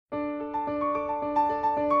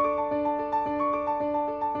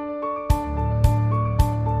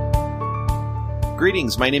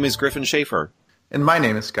Greetings, my name is Griffin Schaefer. And my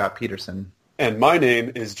name is Scott Peterson. And my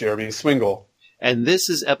name is Jeremy Swingle. And this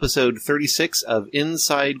is episode 36 of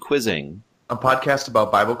Inside Quizzing, a podcast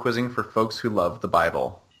about Bible quizzing for folks who love the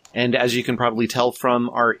Bible. And as you can probably tell from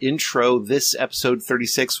our intro, this episode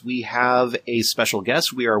 36, we have a special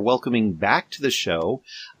guest. We are welcoming back to the show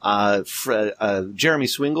Jeremy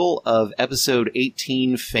Swingle of episode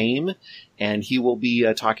 18 fame. And he will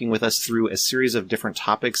be talking with us through a series of different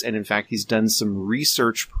topics. And in fact, he's done some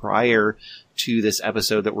research prior to this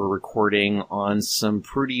episode that we're recording on some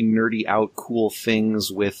pretty nerdy out cool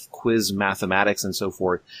things with quiz mathematics and so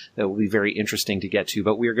forth that will be very interesting to get to.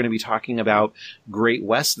 But we are going to be talking about Great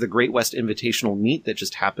West, the Great West Invitational Meet that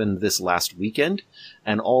just happened this last weekend,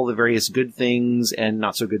 and all the various good things and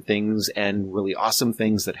not so good things and really awesome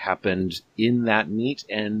things that happened in that meet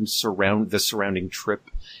and the surrounding trip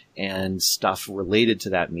and stuff related to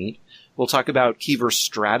that meet. We'll talk about Keyverse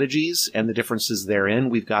strategies and the differences therein.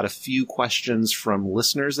 We've got a few questions from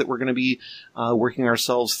listeners that we're going to be working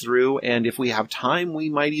ourselves through. And if we have time, we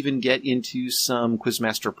might even get into some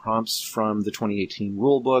Quizmaster prompts from the 2018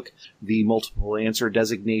 rulebook, the multiple answer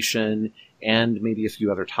designation, and maybe a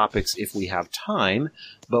few other topics if we have time.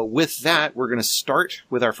 But with that, we're going to start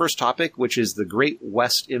with our first topic, which is the Great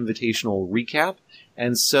West Invitational Recap.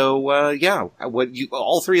 And so,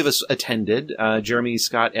 all three of us attended, Jeremy,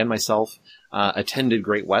 Scott, and myself attended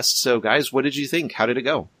Great West. So, guys, what did you think? How did it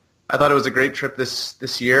go? I thought it was a great trip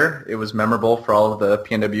this year. It was memorable for all of the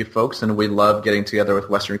PNW folks, and we love getting together with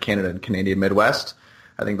Western Canada and Canadian Midwest.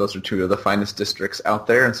 I think those are two of the finest districts out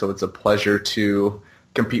there, and so it's a pleasure to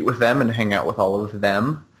compete with them and hang out with all of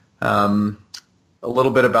them. A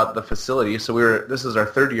little bit about the facility. So this is our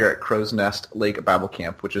third year at Crow's Nest Lake Bible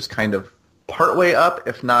Camp, which is kind of partway up,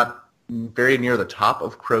 if not very near the top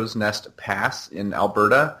of Crow's Nest Pass in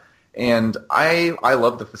Alberta. And I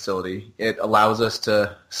love the facility. It allows us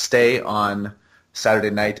to stay on Saturday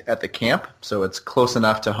night at the camp, so it's close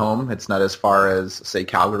enough to home. It's not as far as, say,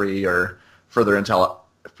 Calgary or further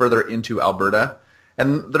into Alberta.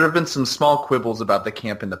 And there have been some small quibbles about the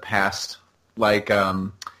camp in the past, like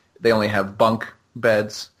they only have bunk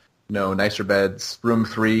beds, no nicer beds. Room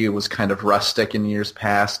 3 was kind of rustic in years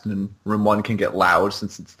past, and Room 1 can get loud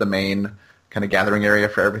since it's the main kind of gathering area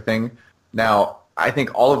for everything. Now, I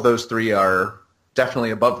think all of those three are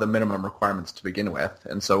definitely above the minimum requirements to begin with,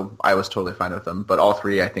 and so I was totally fine with them. But all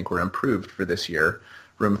three, I think, were improved for this year.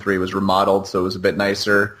 Room 3 was remodeled, so it was a bit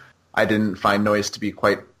nicer. I didn't find noise to be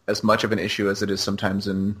quite as much of an issue as it is sometimes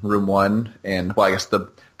in Room 1. And, well, I guess the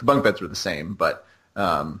bunk beds were the same, but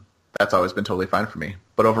that's always been totally fine for me.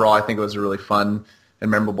 But overall, I think it was a really fun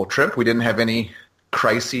and memorable trip. We didn't have any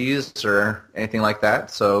crises or anything like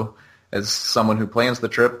that. So as someone who plans the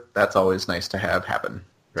trip, that's always nice to have happen.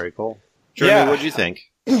 Very cool. Jeremy, what did you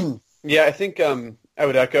think? Yeah, I think I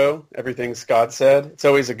would echo everything Scott said. It's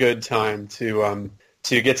always a good time to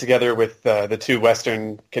get together with the two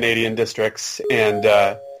Western Canadian districts. And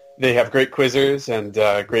they have great quizzers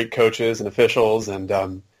and great coaches and officials,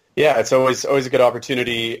 and yeah, it's always a good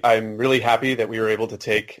opportunity. I'm really happy that we were able to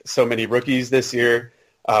take so many rookies this year,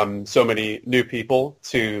 so many new people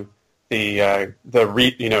to the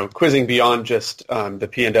quizzing beyond just the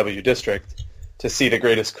PNW district to see the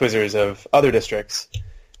greatest quizzers of other districts,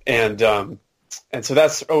 and so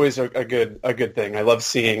that's always a good thing. I love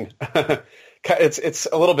seeing. It's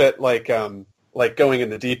a little bit like going in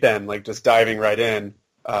the deep end, like just diving right in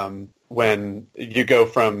when you go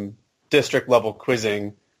from district level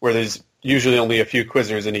quizzing, where there's usually only a few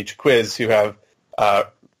quizzers in each quiz who have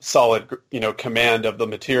solid, command of the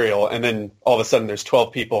material, and then all of a sudden there's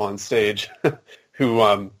 12 people on stage who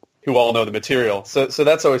all know the material. So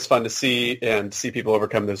that's always fun to see and see people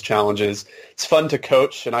overcome those challenges. It's fun to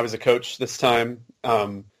coach, and I was a coach this time.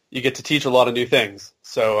 You get to teach a lot of new things.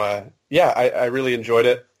 So I really enjoyed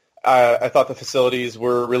it. I thought the facilities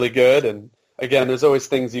were really good, and again, there's always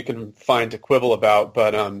things you can find to quibble about,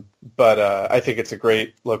 but I think it's a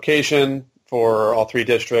great location for all three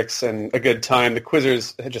districts and a good time. The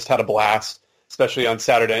quizzers just had a blast, especially on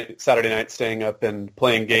Saturday night, staying up and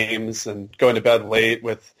playing games and going to bed late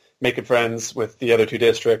with making friends with the other two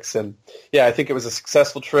districts. And yeah, I think it was a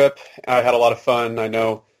successful trip. I had a lot of fun. I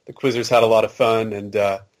know the quizzers had a lot of fun and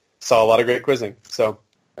saw a lot of great quizzing. So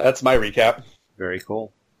that's my recap. Very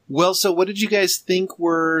cool. Well, so what did you guys think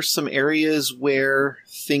were some areas where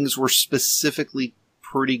things were specifically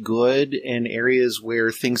pretty good and areas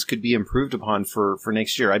where things could be improved upon for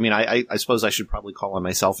next year? I mean, I suppose I should probably call on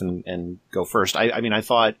myself and go first. I mean, I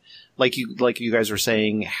thought, like you guys were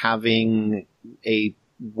saying, having a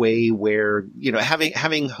way where,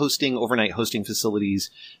 having overnight hosting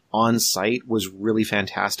facilities on site was really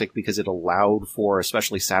fantastic because it allowed for,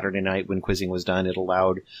 especially Saturday night when quizzing was done, it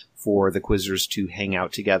allowed for the quizzers to hang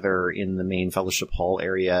out together in the main fellowship hall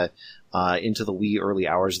area into the wee early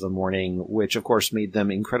hours of the morning, which of course made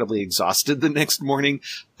them incredibly exhausted the next morning.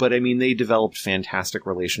 But I mean, they developed fantastic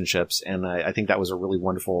relationships, and I think that was a really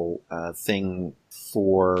wonderful thing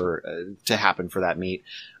for to happen for that meet.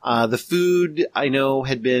 The food, I know,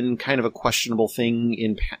 had been kind of a questionable thing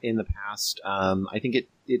in the past. I think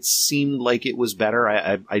it seemed like it was better.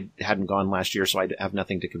 I hadn't gone last year, so I have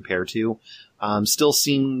nothing to compare to. Still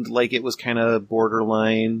seemed like it was kind of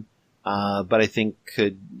borderline. But I think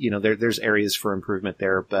there's areas for improvement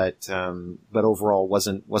there, but overall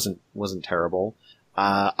wasn't terrible.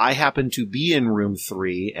 I happen to be in room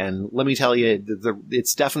 3, and let me tell you,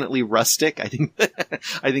 it's definitely rustic. I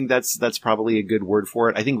think that's probably a good word for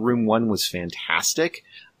it. I think room 1 was fantastic.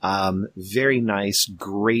 Very nice,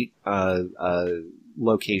 great,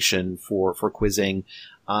 location for quizzing.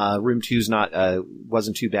 Room 2's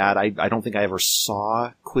wasn't too bad. I don't think I ever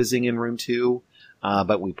saw quizzing in room 2.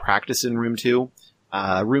 But we practiced in room 2.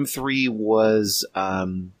 Room 3 was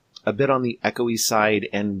a bit on the echoey side,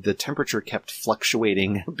 and the temperature kept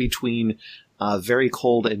fluctuating between very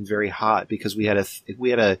cold and very hot because we had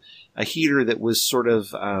a heater that was sort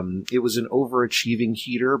of it was an overachieving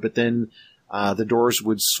heater, but then the doors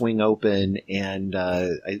would swing open, and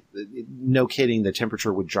no kidding, the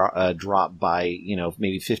temperature would drop by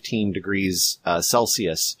maybe 15 degrees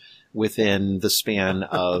Celsius within the span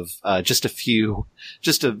of just a few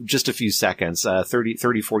seconds,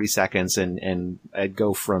 30, 40 seconds, and I'd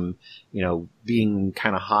go from being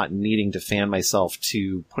kind of hot and needing to fan myself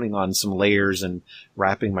to putting on some layers and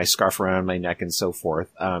wrapping my scarf around my neck and so forth.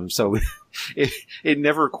 So it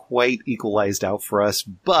never quite equalized out for us.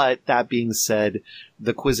 But that being said,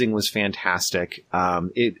 the quizzing was fantastic. I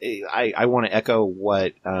want to echo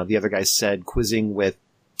what the other guys said. Quizzing with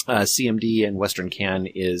CMD and Western Can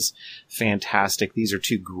is fantastic. These are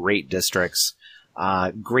two great districts,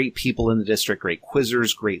 great people in the district, great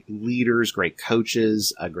quizzers, great leaders, great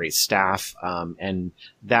coaches, great staff. And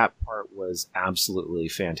that part was absolutely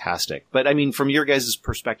fantastic. But I mean, from your guys'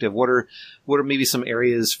 perspective, what are maybe some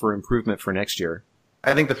areas for improvement for next year?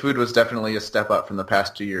 I think the food was definitely a step up from the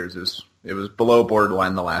past 2 years. It was below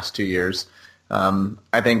borderline the last 2 years.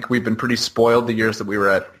 I think we've been pretty spoiled the years that we were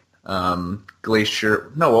at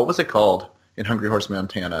Glacier. No, what was it called in Hungry Horse,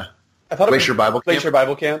 Montana? I thought Glacier Bible Camp. Glacier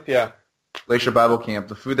Bible Camp, yeah. Glacier Bible Camp.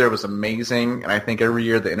 The food there was amazing, and I think every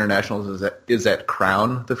year the Internationals is at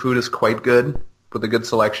Crown. The food is quite good with a good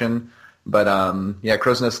selection. But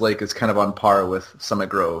Crow's Nest Lake is kind of on par with Summit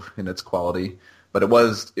Grove in its quality. But it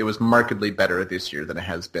was markedly better this year than it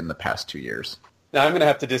has been the past 2 years. Now, I'm going to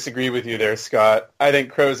have to disagree with you there, Scott. I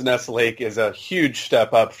think Crow's Nest Lake is a huge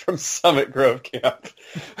step up from Summit Grove Camp.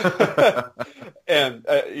 And,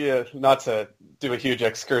 not to do a huge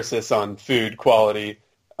excursus on food quality,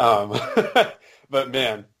 but,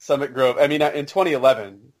 man, Summit Grove, I mean, in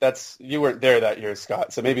 2011, you weren't there that year,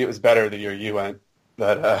 Scott, so maybe it was better the year you went.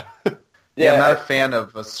 But, I'm not a fan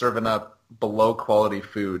of serving up below-quality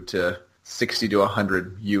food to 60 to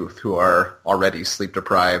 100 youth who are already sleep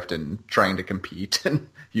deprived and trying to compete and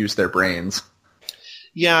use their brains.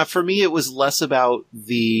 Yeah, for me, it was less about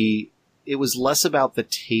the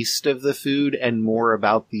taste of the food and more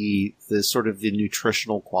about the sort of the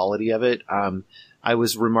nutritional quality of it. I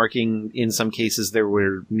was remarking in some cases there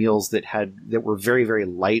were meals that were very, very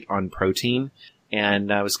light on protein.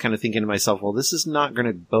 And I was kind of thinking to myself, well, this is not going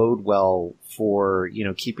to bode well for,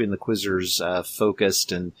 keeping the quizzers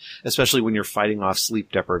focused, and especially when you're fighting off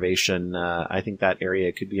sleep deprivation. I think that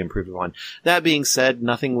area could be improved upon. That being said,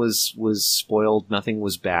 nothing was spoiled. Nothing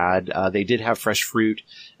was bad. They did have fresh fruit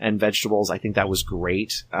and vegetables. I think that was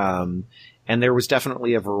great. And there was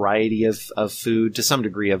definitely a variety of food, to some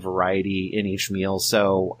degree of variety in each meal.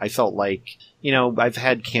 So I felt like, I've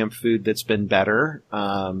had camp food that's been better.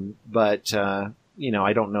 But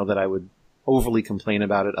I don't know that I would overly complain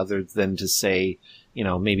about it, other than to say,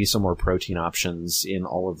 maybe some more protein options in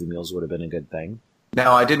all of the meals would have been a good thing.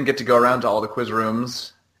 Now, I didn't get to go around to all the quiz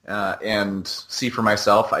rooms and see for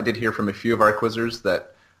myself. I did hear from a few of our quizzers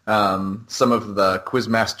that some of the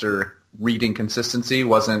Quizmaster reading consistency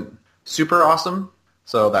wasn't super awesome.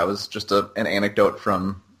 So that was just an anecdote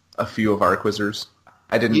from a few of our quizzers.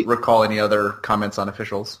 I didn't recall any other comments on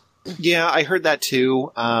officials. Yeah, I heard that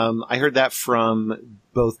too. I heard that from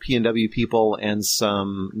both P&W people and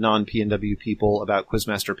some non-P&W people about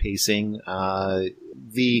Quizmaster pacing. I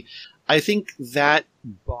think that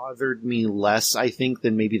bothered me less,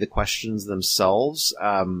 than maybe the questions themselves.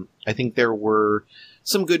 I think there were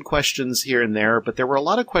some good questions here and there, but there were a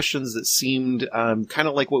lot of questions that seemed kind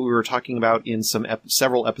of like what we were talking about in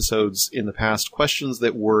several episodes in the past, questions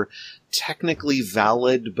that were technically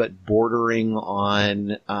valid but bordering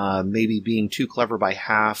on maybe being too clever by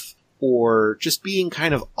half, or just being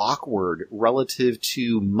kind of awkward relative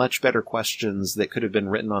to much better questions that could have been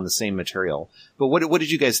written on the same material. But what did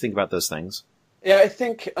you guys think about those things? Yeah, I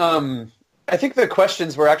think the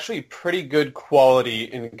questions were actually pretty good quality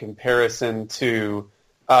in comparison to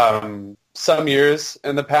some years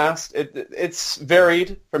in the past. It's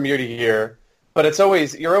varied from year to year, but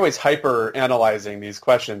you're always hyper analyzing these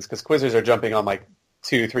questions because quizzers are jumping on like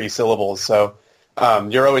 2-3 syllables. So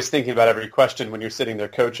you're always thinking about every question when you're sitting there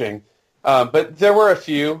coaching. But there were a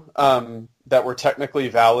few that were technically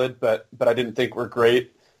valid, but I didn't think were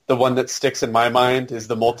great. The one that sticks in my mind is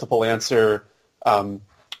the multiple answer,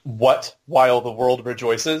 what while the world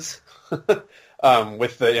rejoices,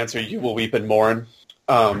 with the answer, you will weep and mourn.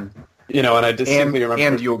 And I distinctly remember...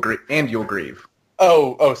 And you'll grieve.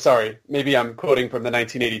 Oh, sorry. Maybe I'm quoting from the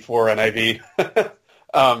 1984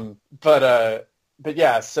 NIV. But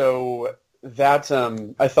yeah, so that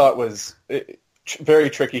I thought was very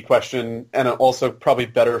tricky question, and also probably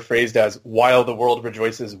better phrased as while the world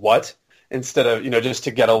rejoices what, instead of, just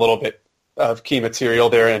to get a little bit of key material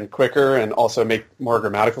there and quicker and also make more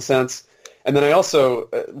grammatical sense. And then I also,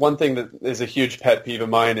 one thing that is a huge pet peeve of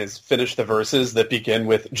mine is finish the verses that begin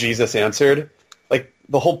with Jesus answered. Like,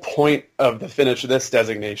 the whole point of the finish this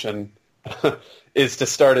designation is to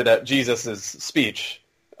start it at Jesus' speech,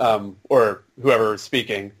 or whoever is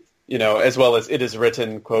speaking, as well as it is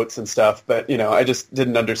written quotes and stuff. But, I just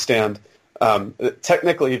didn't understand.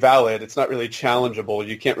 Technically valid, it's not really challengeable.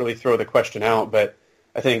 You can't really throw the question out, but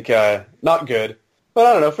I think not good. But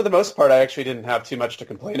I don't know. For the most part, I actually didn't have too much to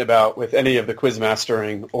complain about with any of the quiz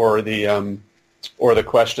mastering or the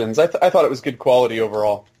questions. I thought it was good quality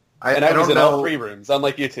overall. I was in all 3 rooms,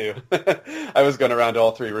 unlike you two. I was going around to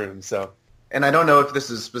all 3 rooms. So. And I don't know if this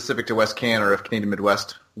is specific to West Can or if Canadian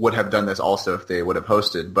Midwest would have done this also if they would have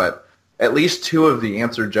hosted, but at least 2 of the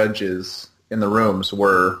answer judges in the rooms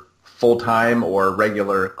were full-time or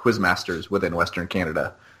regular quizmasters within Western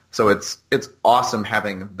Canada. So it's awesome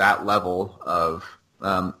having that level of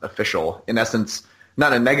official, in essence,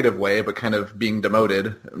 not in a negative way, but kind of being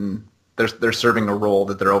demoted. They're serving a role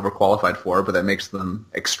that they're overqualified for, but that makes them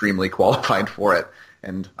extremely qualified for it.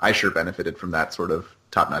 And I sure benefited from that sort of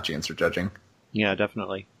top-notch answer judging. Yeah,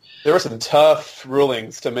 definitely. There were some tough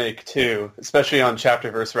rulings to make, too, especially on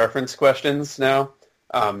chapter-verse reference questions now,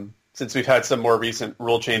 since we've had some more recent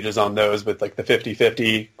rule changes on those with like the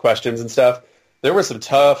 50-50 questions and stuff. There were some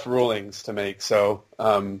tough rulings to make, so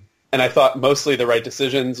and I thought mostly the right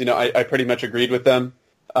decisions. I pretty much agreed with them,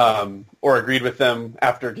 or agreed with them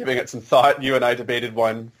after giving it some thought. You and I debated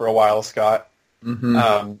one for a while, Scott,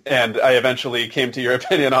 and I eventually came to your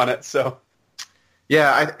opinion on it. So,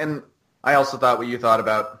 yeah, I also thought what you thought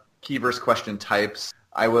about key verse question types.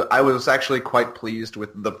 I was actually quite pleased with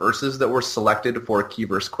the verses that were selected for key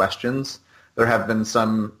verse questions. There have been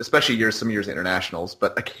some, especially some years at internationals,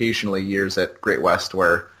 but occasionally years at Great West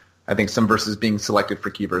where I think some verses being selected for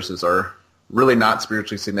key verses are really not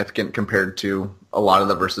spiritually significant compared to a lot of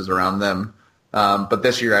the verses around them. But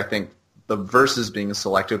this year, I think the verses being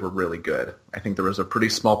selected were really good. I think there was a pretty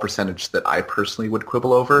small percentage that I personally would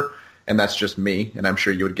quibble over, and that's just me, and I'm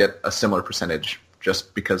sure you would get a similar percentage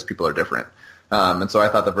just because people are different. And so I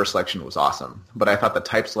thought the verse selection was awesome, but I thought the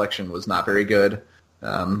type selection was not very good.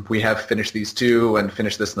 We have finished these 2 and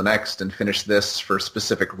finished this the next and finished this for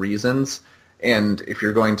specific reasons. And if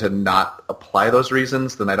you're going to not apply those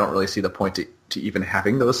reasons, then I don't really see the point to even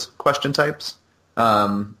having those question types.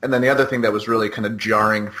 And then the other thing that was really kind of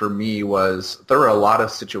jarring for me was there were a lot of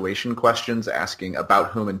situation questions asking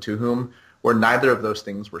about whom and to whom where neither of those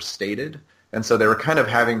things were stated. And so they were kind of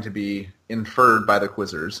having to be inferred by the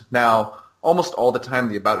quizzers. Now, almost all the time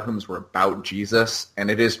the about whoms were about Jesus, and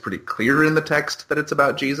it is pretty clear in the text that it's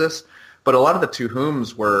about Jesus. But a lot of the to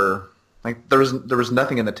whoms were like there was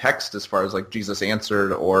nothing in the text as far as like Jesus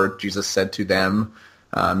answered or Jesus said to them.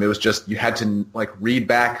 It was just you had to like read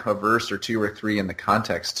back a verse or 2 or 3 in the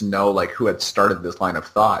context to know like who had started this line of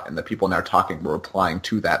thought, and the people now talking were replying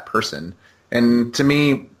to that person. And to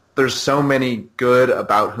me, there's so many good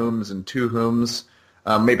about whoms and to whoms.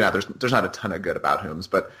 Maybe not. There's not a ton of good about whoms,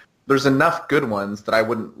 but there's enough good ones that I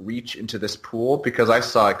wouldn't reach into this pool because I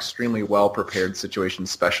saw extremely well-prepared situation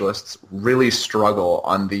specialists really struggle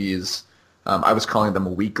on these, I was calling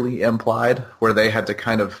them weakly implied, where they had to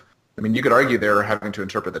kind of, I mean, you could argue they were having to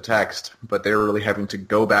interpret the text, but they were really having to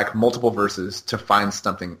go back multiple verses to find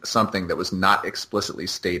something that was not explicitly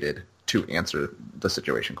stated to answer the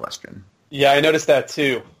situation question. Yeah, I noticed that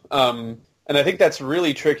too. And I think that's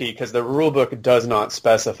really tricky because the rule book does not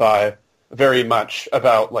specify very much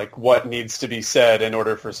about like what needs to be said in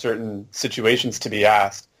order for certain situations to be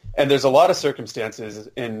asked. And there's a lot of circumstances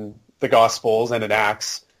in the Gospels and in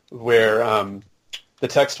Acts where the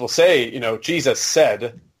text will say, Jesus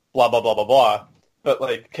said, blah, blah, blah, blah, blah. But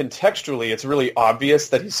like contextually, it's really obvious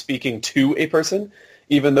that he's speaking to a person,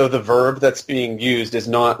 even though the verb that's being used is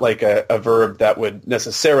not like a verb that would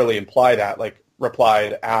necessarily imply that, like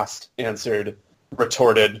replied, asked, answered,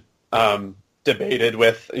 retorted, debated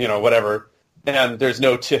with, whatever. And there's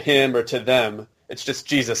no to him or to them. It's just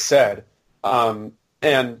Jesus said. And,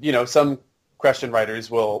 some question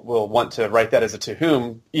writers will want to write that as a to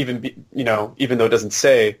whom, even though it doesn't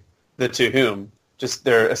say the to whom. Just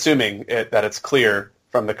they're assuming that it's clear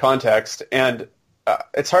from the context. And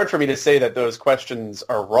it's hard for me to say that those questions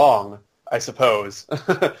are wrong, I suppose,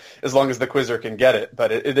 as long as the quizzer can get it.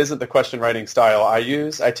 But it isn't the question writing style I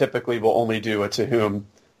use. I typically will only do a to whom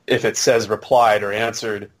if it says replied or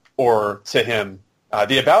answered or to him.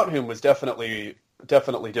 The about whom was definitely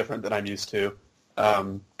different than I'm used to.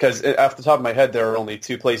 Because off the top of my head, there are only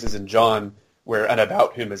 2 places in John where an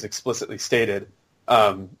about whom is explicitly stated.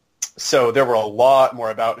 So there were a lot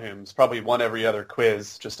more about whoms, probably one every other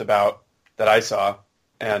quiz just about that I saw,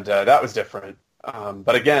 and that was different.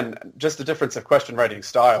 But again, just a difference of question writing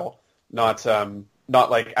style, not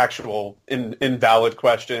like actual invalid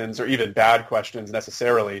questions or even bad questions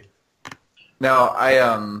necessarily. Now,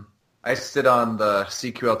 I sit on the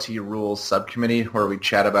CQLT rules subcommittee where we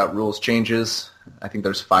chat about rules changes. I think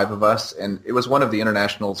there's 5 of us, and it was one of the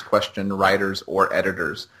International's question writers or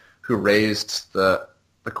editors who raised the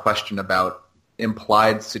question about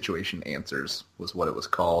implied situation answers was what it was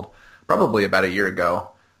called, probably about a year ago.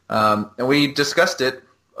 And we discussed it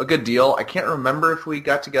a good deal. I can't remember if we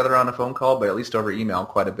got together on a phone call, but at least over email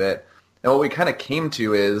quite a bit. And what we kind of came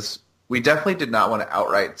to is we definitely did not want to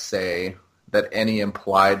outright say that any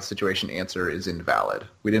implied situation answer is invalid.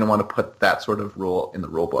 We didn't want to put that sort of rule in the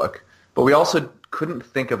rule book. But we also couldn't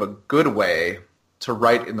think of a good way to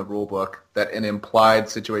write in the rule book that an implied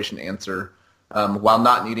situation answer, while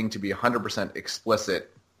not needing to be 100%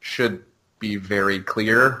 explicit, should be very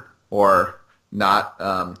clear or not.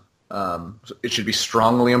 It should be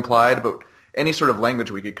strongly implied, but any sort of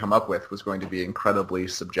language we could come up with was going to be incredibly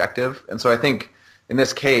subjective. And so I think in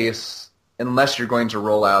this case, unless you're going to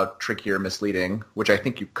roll out tricky or misleading, which I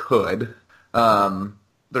think you could,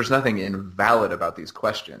 there's nothing invalid about these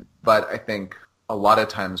questions. But I think a lot of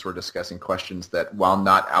times we're discussing questions that, while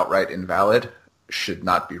not outright invalid, should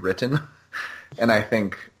not be written. And I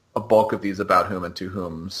think a bulk of these about whom and to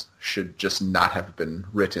whoms should just not have been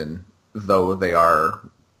written, though they are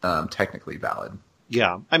technically valid.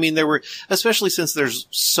 Yeah. I mean, there were, especially since there's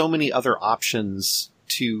so many other options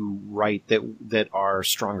to write that are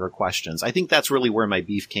stronger questions. I think that's really where my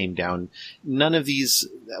beef came down. None of these,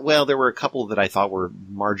 well, there were a couple that I thought were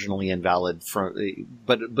marginally invalid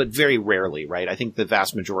but very rarely, right? I think the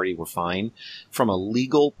vast majority were fine. From a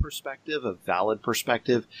legal perspective, a valid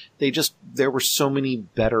perspective, there were so many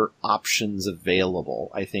better options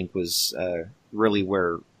available, I think was really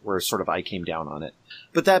where sort of I came down on it.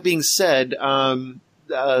 But that being said,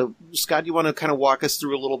 Scott, you want to kind of walk us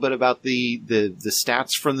through a little bit about the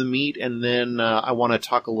stats from the meet, and then I want to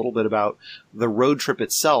talk a little bit about the road trip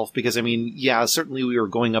itself, because, I mean, yeah, certainly we were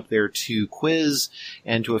going up there to quiz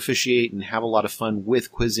and to officiate and have a lot of fun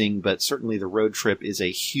with quizzing, but certainly the road trip is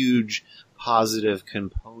a huge positive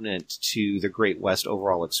component to the Great West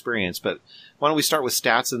overall experience. But why don't we start with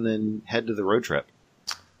stats and then head to the road trip?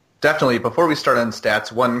 Definitely. Before we start on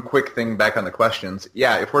stats, one quick thing back on the questions.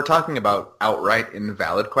 Yeah, if we're talking about outright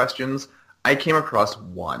invalid questions, I came across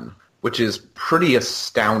one, which is pretty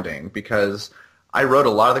astounding because I wrote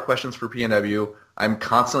a lot of the questions for PNW. I'm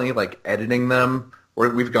constantly editing them.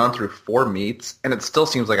 We've gone through 4 meets, and it still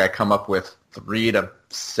seems like I come up with 3 to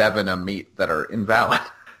 7 a meet that are invalid.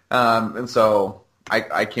 And so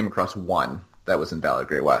I came across one that was invalid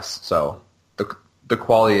Great West. So the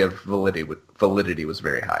quality of validity was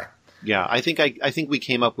very high. Yeah, I think we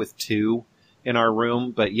came up with 2 in our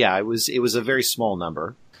room, but yeah, it was a very small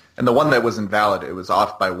number. And the one that was invalid, it was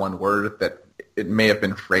off by 1 word that it may have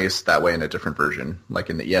been phrased that way in a different version, like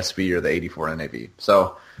in the ESV or the 84 NAV.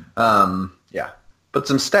 So, yeah. But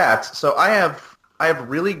some stats. So I have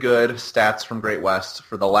really good stats from Great West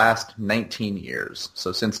for the last 19 years.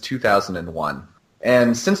 So since 2001.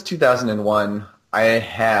 And since 2001, I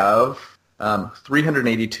have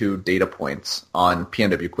 382 data points on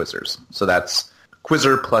PNW Quizzers. So that's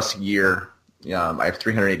Quizzer plus year. I have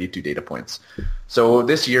 382 data points. So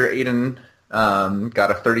this year, Aiden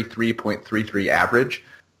got a 33.33 average.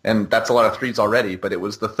 And that's a lot of threes already, but it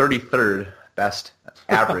was the 33rd best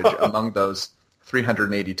average among those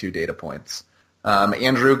 382 data points.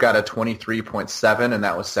 Andrew got a 23.7, and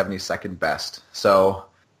that was 72nd best. So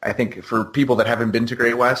I think for people that haven't been to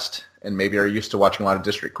Great West and maybe are used to watching a lot of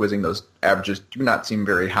district quizzing, those averages do not seem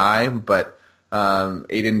very high, but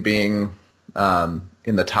Aiden being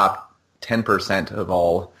in the top 10% of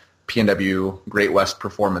all PNW Great West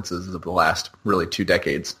performances of the last really 2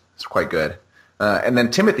 decades is quite good. And then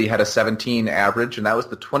Timothy had a 17 average, and that was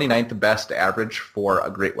the 29th best average for a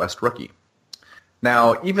Great West rookie.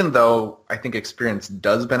 Now, even though I think experience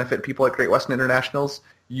does benefit people at Great Western Internationals,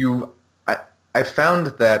 I found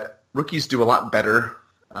that rookies do a lot better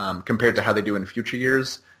compared to how they do in future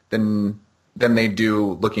years than they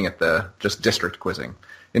do looking at the just district quizzing.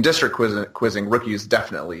 In district quizzing, rookies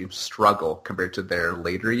definitely struggle compared to their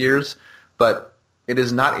later years, but it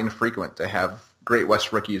is not infrequent to have Great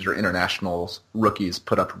West rookies or internationals rookies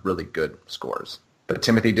put up really good scores. But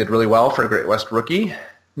Timothy did really well for a Great West rookie.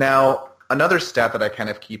 Now, another stat that I kind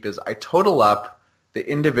of keep is I total up the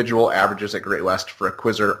individual averages at Great West for a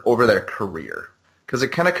quizzer over their career, because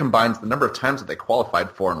it kind of combines the number of times that they qualified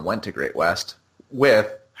for and went to Great West with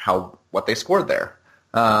what they scored there.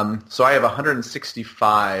 So I have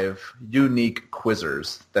 165 unique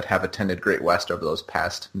quizzers that have attended Great West over those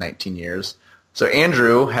past 19 years. So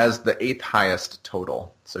Andrew has the 8th highest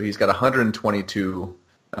total. So he's got 122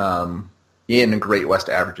 in Great West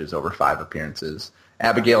averages over 5 appearances.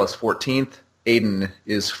 Abigail is 14th. Aiden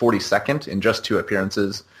is 42nd in just 2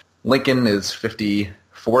 appearances. Lincoln is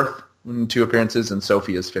 54th in 2 appearances, and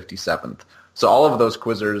Sophie is 57th. So all of those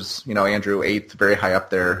quizzers, Andrew 8th, very high up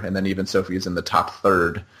there, and then even Sophie is in the top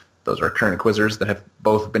 3rd. Those are current quizzers that have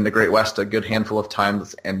both been to Great West a good handful of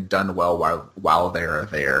times and done well while they are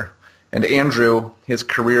there. And Andrew, his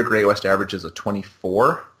career Great West average is a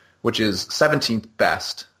 24, which is 17th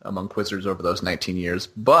best among quizzers over those 19 years.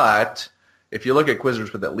 But if you look at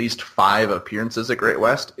quizzers with at least 5 appearances at Great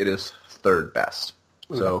West, it is 3rd best.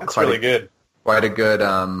 So that's really good. Quite a good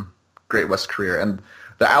Great West career. And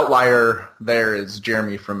the outlier there is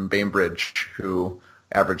Jeremy from Bainbridge, who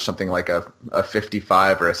averaged something like a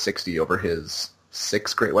 55 or a 60 over his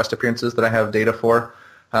 6 Great West appearances that I have data for.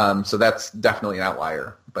 So that's definitely an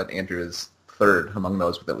outlier. But Andrew is 3rd among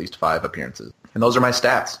those with at least 5 appearances. And those are my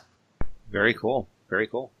stats. Very cool. Very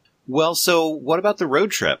cool. Well, so what about the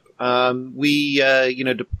road trip? We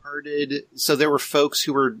departed. So there were folks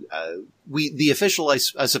who were, the official, I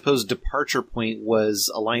suppose, departure point was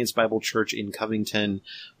Alliance Bible Church in Covington,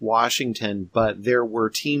 Washington, but there were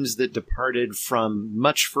teams that departed from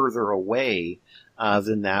much further away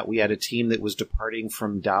than that. We had a team that was departing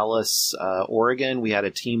from Dallas, Oregon. We had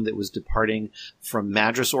a team that was departing from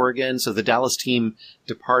Madras, Oregon. So the Dallas team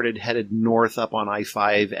departed, headed north up on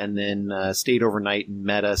I-5, and then stayed overnight and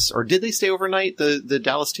met us. Or did they stay overnight, the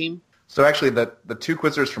Dallas team? So actually, the 2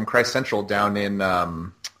 quizzers from Christ Central down in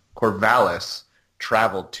Corvallis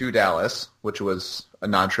traveled to Dallas, which was a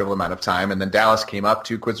non-trivial amount of time. And then Dallas came up,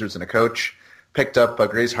 2 quizzers and a coach, picked up a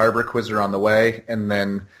Grays Harbor quizzer on the way, and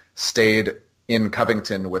then stayed in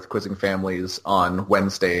Covington with quizzing families on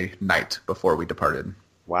Wednesday night before we departed.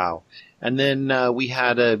 Wow. And then we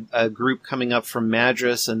had a group coming up from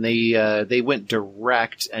Madras, and they went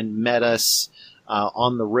direct and met us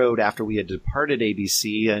on the road after we had departed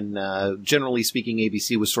ABC. And generally speaking,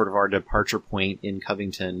 ABC was sort of our departure point in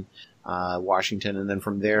Covington, Washington. And then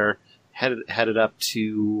from there, headed up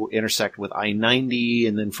to intersect with I-90,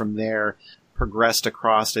 and then from there progressed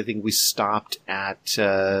across. I think we stopped at,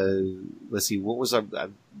 let's see, what was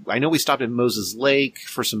I know we stopped at Moses Lake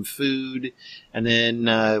for some food, and then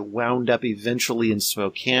wound up eventually in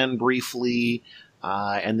Spokane briefly,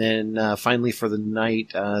 and then finally for the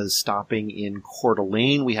night stopping in Coeur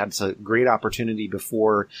d'Alene. We had a great opportunity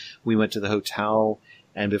before we went to the hotel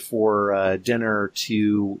and before dinner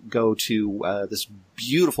to go to this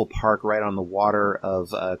beautiful park right on the water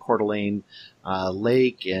of Coeur d'Alene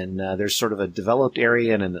Lake, and there's sort of a developed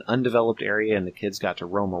area and an undeveloped area, and the kids got to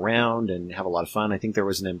roam around and have a lot of fun. I think there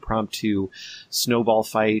was an impromptu snowball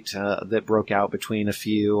fight that broke out between a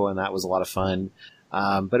few, and that was a lot of fun.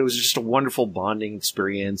 But it was just a wonderful bonding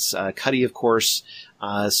experience. Cuddy, of course,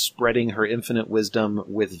 spreading her infinite wisdom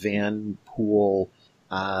with van pool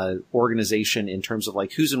organization in terms of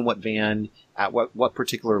like who's in what van at what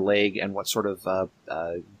particular leg and what sort of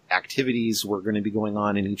activities were going to be going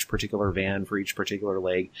on in each particular van for each particular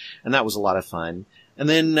leg, and that was a lot of fun. And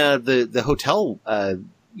then the hotel,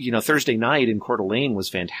 Thursday night in Coeur d'Alene was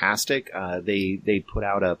fantastic. They put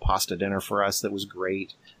out a pasta dinner for us that was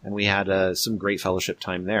great, and we had some great fellowship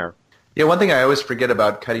time there. Yeah, one thing I always forget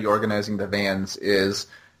about Cuddy organizing the vans is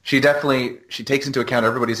she takes into account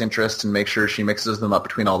everybody's interests and makes sure she mixes them up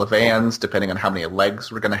between all the vans, depending on how many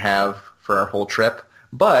legs we're going to have for our whole trip.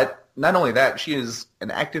 But not only that, she is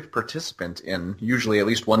an active participant in usually at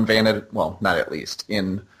least one van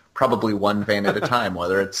in probably one van at a time,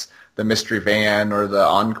 whether it's the mystery van or the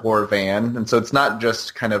encore van. And so it's not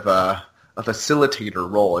just kind of a facilitator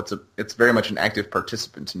role. It's very much an active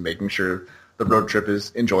participant in making sure the road trip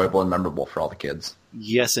is enjoyable and memorable for all the kids.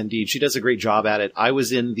 Yes, indeed. She does a great job at it. I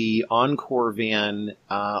was in the Encore van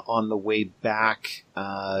on the way back.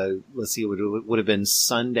 Let's see, it would have been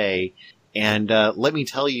Sunday. And let me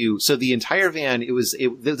tell you, so the entire van, this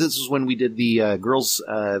was when we did the girls'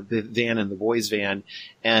 van and the boys' van.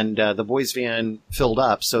 And the boys' van filled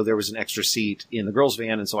up, so there was an extra seat in the girls'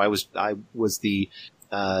 van. And so I was the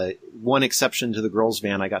one exception to the girls'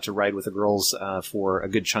 van. I got to ride with the girls for a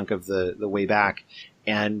good chunk of the way back.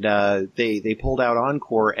 And they pulled out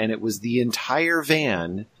Encore, and it was the entire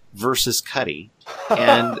van versus Cuddy.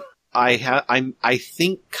 And I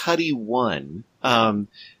think Cuddy won.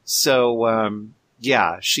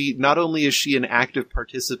 Yeah, she not only is she an active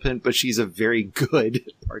participant, but she's a very good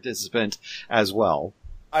participant as well.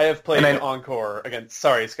 I have played Encore against.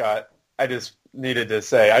 Sorry, Scott. I just needed to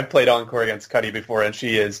say I've played Encore against Cuddy before, and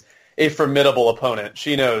she is a formidable opponent.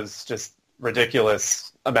 She knows just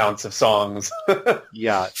ridiculous amounts of songs.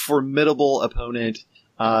 Yeah, formidable opponent.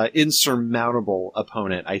 Insurmountable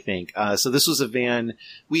opponent, I think. So this was a van.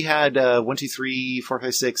 We had 1, 2, 3, 4,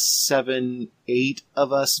 5, 6, 7, 8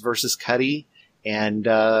 of us versus Cuddy. And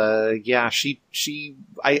yeah,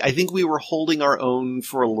 I think we were holding our own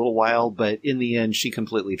for a little while, but in the end, she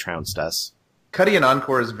completely trounced us. Cuddy in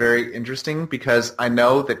Encore is very interesting because I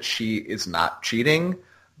know that she is not cheating,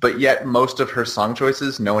 but yet most of her song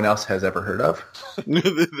choices no one else has ever heard of.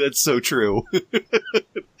 That's so true.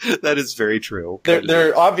 That is very true.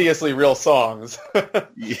 They're obviously real songs.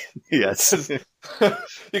 Yes.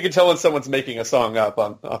 You can tell when someone's making a song up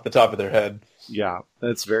off the top of their head. Yeah,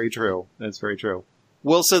 that's very true. That's very true.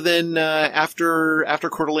 Well, so then after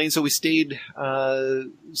Coeur d'Alene, so we stayed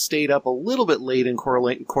up a little bit late in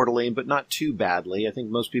Coeur d'Alene, but not too badly. I think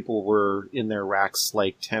most people were in their racks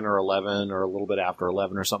like 10 or 11 or a little bit after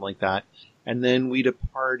 11 or something like that. And then we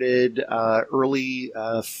departed early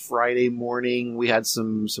Friday morning. We had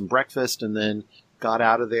some breakfast and then got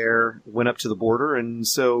out of there, went up to the border. And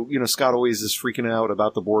so, Scott always is freaking out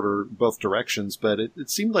about the border both directions, but it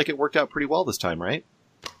seemed like it worked out pretty well this time, right?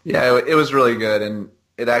 Yeah, it was really good, and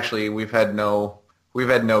we've had no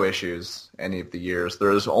issues any of the years. There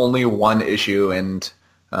was only one issue, and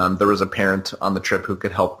there was a parent on the trip who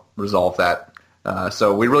could help resolve that.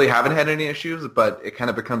 So we really haven't had any issues, but it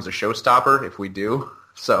kind of becomes a showstopper if we do.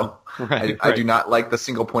 So right. I do not like the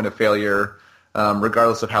single point of failure,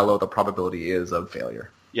 regardless of how low the probability is of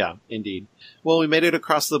failure. Yeah, indeed. Well, we made it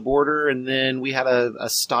across the border, and then we had a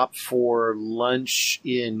stop for lunch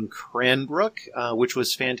in Cranbrook, which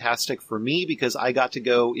was fantastic for me because I got to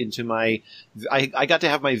go into I got to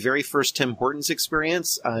have my very first Tim Hortons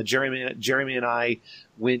experience. Jeremy and I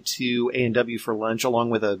went to A&W for lunch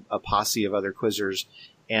along with a posse of other quizzers.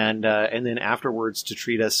 And then afterwards, to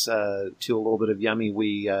treat us to a little bit of yummy,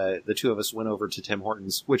 the two of us went over to Tim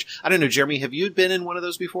Hortons, which, I don't know, Jeremy, have you been in one of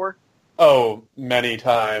those before? Oh, many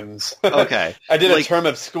times. Okay. I did a term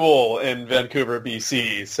of school in Vancouver,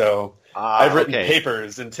 BC, so I've written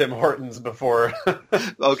papers in Tim Hortons before.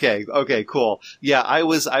 Okay, cool. Yeah, I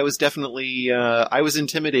was definitely, I was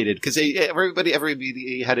intimidated because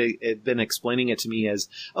everybody had been explaining it to me as,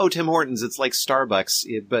 oh, Tim Hortons, it's like Starbucks,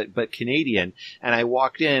 but Canadian. And I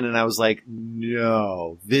walked in and I was like,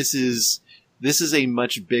 no, this is a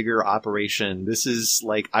much bigger operation. This is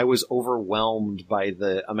like, I was overwhelmed by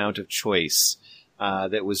the amount of choice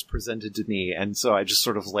that was presented to me. And so I just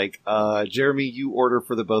sort of like, Jeremy, you order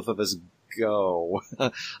for the both of us, go.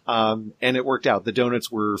 And it worked out. The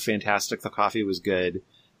donuts were fantastic. The coffee was good.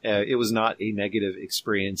 It was not a negative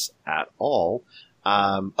experience at all.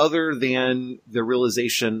 Other than the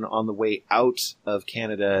realization on the way out of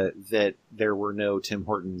Canada that there were no Tim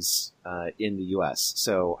Hortons in the U.S.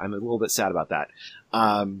 So I'm a little bit sad about that.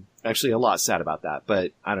 Actually, a lot sad about that,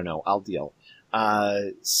 but I don't know. I'll deal.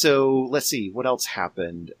 So let's see. What else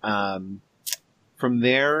happened? From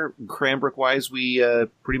there, Cranbrook-wise, we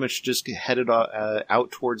pretty much just headed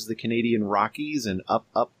out towards the Canadian Rockies and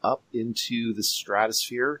up into the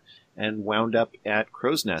stratosphere and wound up at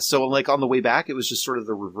Crow's Nest. So, like, on the way back, it was just sort of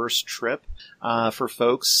the reverse trip for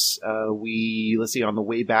folks. Let's see, on the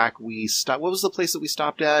way back, we stopped. What was the place that we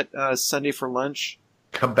stopped at Sunday for lunch?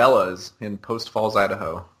 Cabela's in Post Falls,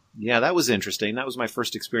 Idaho. Yeah, that was interesting. That was my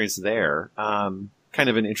first experience there. Kind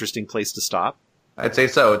of an interesting place to stop. I'd say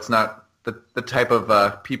so. It's not the type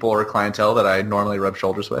of people or clientele that I normally rub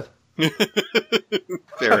shoulders with.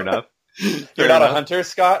 Fair enough. You're not a hunter,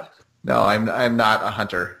 Scott? No, I'm not a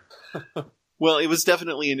hunter. Well, it was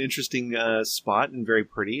definitely an interesting spot and very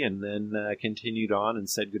pretty, and then continued on and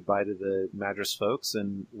said goodbye to the Madras folks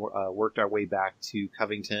and worked our way back to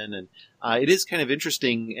Covington. And it is kind of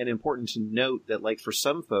interesting and important to note that, like, for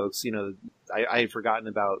some folks, I had forgotten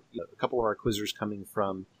about a couple of our quizzers coming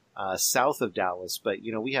from south of Dallas, but,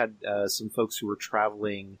 we had some folks who were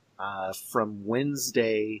traveling from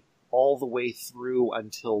Wednesday all the way through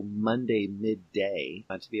until Monday midday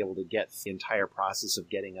to be able to get the entire process of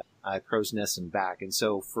getting Crow's Nest and back. And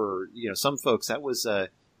so for some folks, that was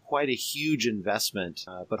quite a huge investment,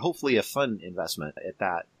 but hopefully a fun investment at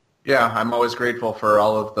that. Yeah, I'm always grateful for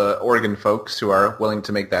all of the Oregon folks who are willing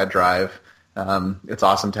to make that drive. It's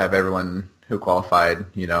awesome to have everyone who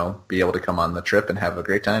qualified, be able to come on the trip and have a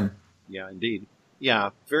great time. Yeah, indeed.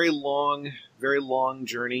 Yeah, very long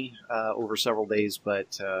journey over several days,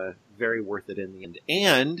 but very worth it in the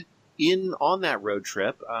end. And on that road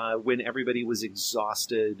trip, when everybody was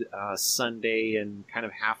exhausted Sunday and kind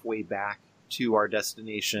of halfway back to our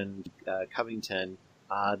destination, Covington,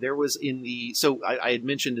 there was I had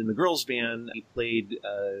mentioned in the girls' van, we played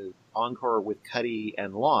encore with Cuddy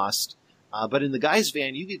and Lost. But in the guys'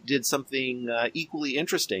 van, you did something equally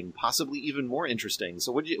interesting, possibly even more interesting.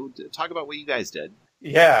 So talk about what you guys did.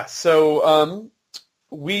 Yeah, so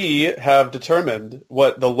we have determined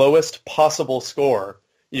what the lowest possible score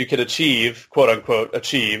you could achieve, quote unquote,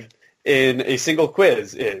 achieve in a single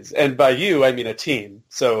quiz is. And by you, I mean a team.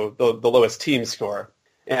 So the lowest team score.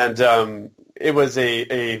 And it was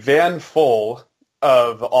a van full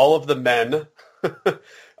of all of the men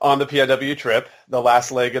on the PNW trip, the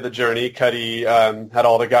last leg of the journey. Cuddy had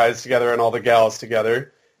all the guys together and all the gals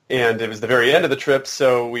together. And it was the very end of the trip,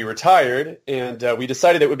 so we were tired, and we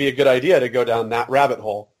decided it would be a good idea to go down that rabbit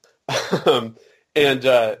hole.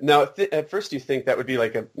 Now, at first you think that would be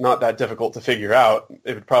not that difficult to figure out.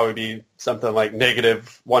 It would probably be something like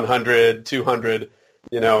negative 100, 200,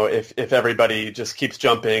 if everybody just keeps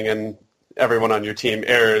jumping and everyone on your team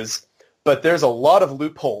errs. But there's a lot of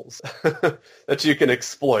loopholes that you can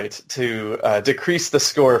exploit to decrease the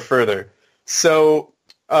score further. So,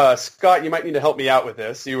 Scott, you might need to help me out with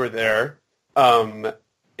this. You were there. And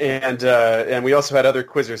we also had other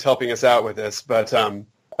quizzers helping us out with this. But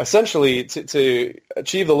essentially, to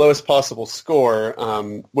achieve the lowest possible score,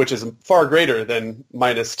 which is far greater than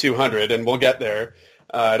minus 200, and we'll get there.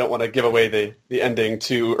 I don't want to give away the ending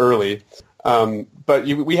too early. But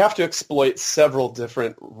we have to exploit several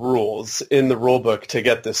different rules in the rule book to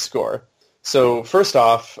get this score. So first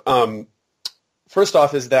off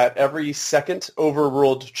is that every second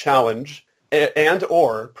overruled challenge and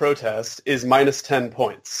or protest is minus 10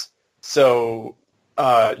 points. So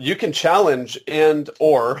you can challenge and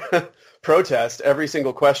or protest every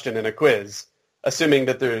single question in a quiz, assuming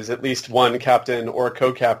that there's at least one captain or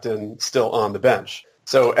co-captain still on the bench.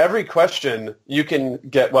 So every question you can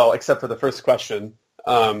get, well, except for the first question,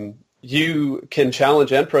 you can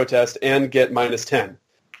challenge and protest and get minus 10.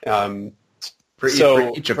 For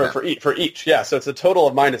each of them. For each, yeah. So it's a total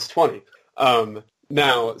of minus 20.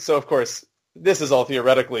 Now, so of course, this is all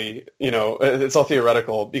theoretically, it's all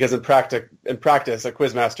theoretical because in practice, a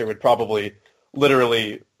quizmaster would probably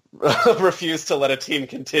literally refuse to let a team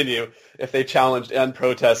continue if they challenged and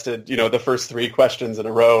protested, the first three questions in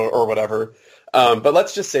a row or whatever. But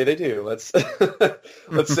let's just say they do.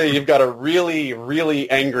 Let's say you've got a really, really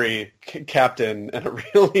angry captain and a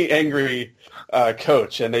really angry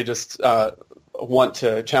coach, and they just want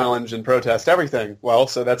to challenge and protest everything. Well,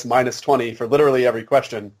 so that's minus 20 for literally every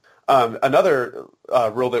question. Another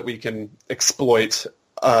rule that we can exploit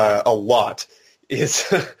a lot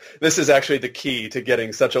is, this is actually the key to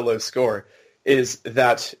getting such a low score, is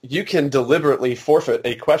that you can deliberately forfeit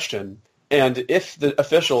a question. And if the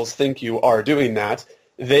officials think you are doing that,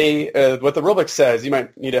 they what the rulebook says, you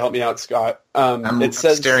might need to help me out, Scott. I'm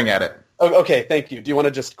staring at it. Oh, okay, thank you. Do you want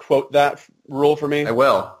to just quote that rule for me? I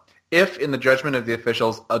will. If, in the judgment of the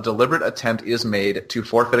officials, a deliberate attempt is made to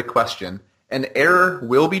forfeit a question, an error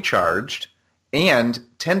will be charged and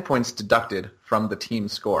 10 points deducted from the team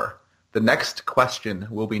score. The next question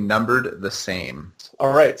will be numbered the same.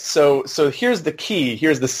 All right, so here's the key,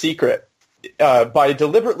 here's the secret. By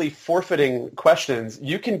deliberately forfeiting questions,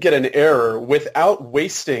 you can get an error without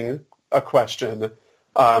wasting a question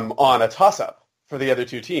on a toss-up for the other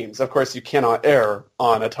two teams. Of course, you cannot err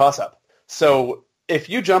on a toss-up. So if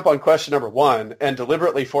you jump on question number one and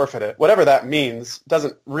deliberately forfeit it, whatever that means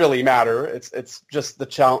doesn't really matter. It's just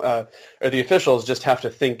the officials just have to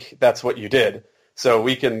think that's what you did. So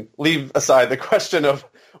we can leave aside the question of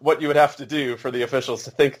what you would have to do for the officials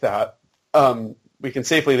to think that. We can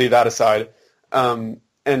safely leave that aside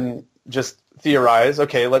and just theorize.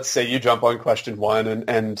 Okay, let's say you jump on question 1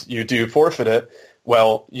 and you do forfeit it.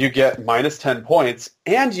 Well, you get minus 10 points,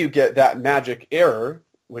 and you get that magic error,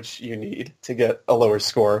 which you need to get a lower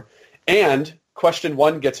score, and question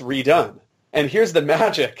 1 gets redone. And here's the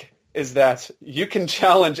magic, is that you can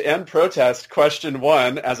challenge and protest question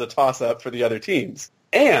 1 as a toss-up for the other teams.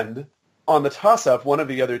 And on the toss-up, one of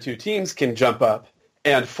the other two teams can jump up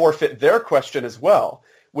and forfeit their question as well,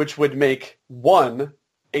 which would make 1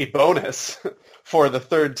 a bonus for the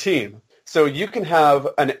third team. So you can have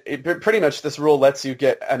pretty much this rule lets you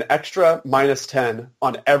get an extra minus 10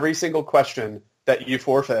 on every single question that you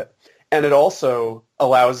forfeit. And it also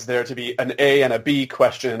allows there to be an A and a B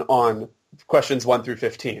question on questions 1 through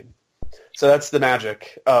 15. So that's the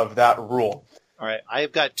magic of that rule. All right,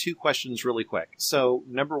 I've got 2 questions really quick. So,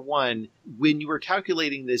 number 1, when you were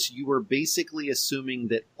calculating this, you were basically assuming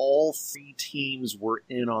that all 3 teams were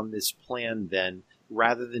in on this plan then,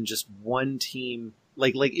 rather than just one team.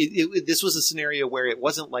 This was a scenario where it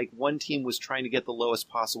wasn't like one team was trying to get the lowest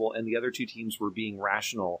possible and the other 2 teams were being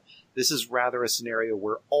rational. This is rather a scenario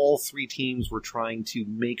where all 3 teams were trying to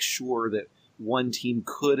make sure that one team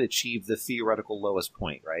could achieve the theoretical lowest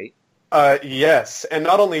point, right? Yes, and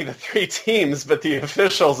not only the 3 teams, but the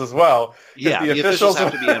officials as well. Yeah, the officials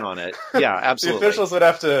have to be in on it. Yeah, absolutely. The officials would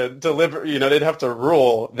have to deliver, they'd have to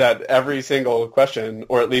rule that every single question,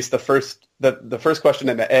 or at least the first question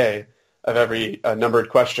in the A of every numbered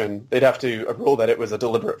question, they'd have to rule that it was a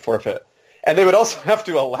deliberate forfeit. And they would also have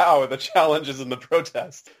to allow the challenges and the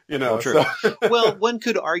protest, True. So. Well, one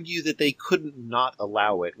could argue that they couldn't not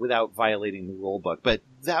allow it without violating the rule book. But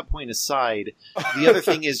that point aside, the other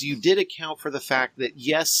thing is you did account for the fact that,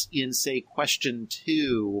 yes, in, say, question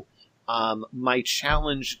 2, my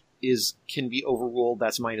challenge can be overruled,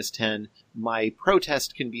 that's minus 10. My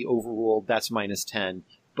protest can be overruled, that's minus 10.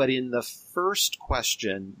 But in the first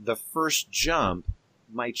question, the first jump,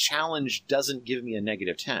 my challenge doesn't give me a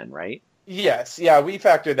negative 10, right? Yes, yeah, we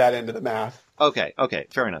factored that into the math. Okay,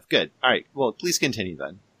 fair enough. Good. All right, well, please continue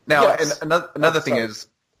then. Now, Yes. and another thing is,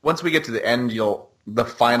 once we get to the end, the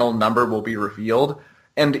final number will be revealed,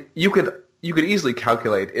 and you could easily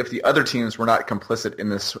calculate if the other teams were not complicit in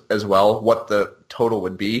this as well, what the total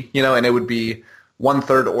would be, and it would be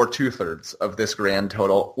 1/3 or 2/3 of this grand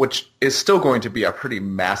total, which is still going to be a pretty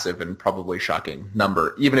massive and probably shocking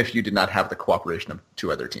number, even if you did not have the cooperation of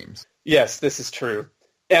 2 other teams. Yes, this is true.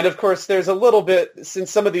 And of course, there's a little bit, since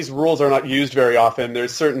some of these rules are not used very often,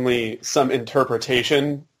 there's certainly some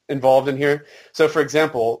interpretation involved in here. So, for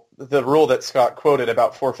example, the rule that Scott quoted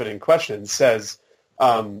about forfeiting questions says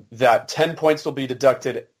that 10 points will be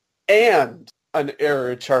deducted and an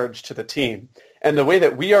error charged to the team. And the way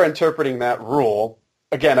that we are interpreting that rule,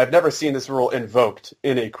 again, I've never seen this rule invoked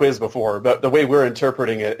in a quiz before, but the way we're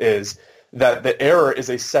interpreting it is that the error is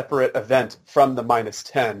a separate event from the minus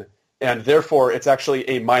 10. And therefore, it's actually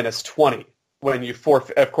a minus 20 when you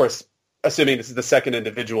forfeit, of course, assuming this is the second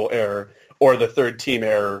individual error or the third team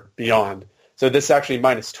error beyond. So this is actually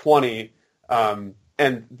minus 20,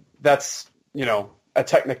 and that's, a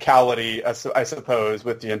technicality, I suppose,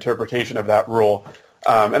 with the interpretation of that rule.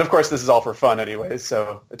 And of course, this is all for fun anyways,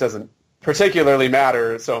 so it doesn't particularly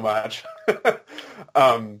matter so much.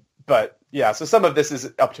 But yeah, so some of this is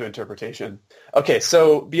up to interpretation. Okay,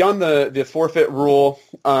 so beyond the forfeit rule,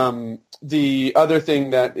 the other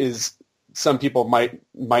thing that is some people might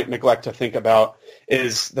neglect to think about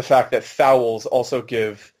is the fact that fouls also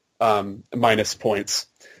give minus points.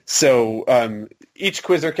 So each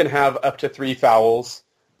quizzer can have up to 3 fouls.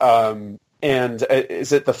 And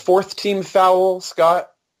is it the 4th team foul,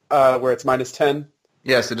 Scott, where it's minus 10?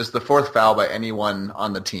 Yes, it is the 4th foul by anyone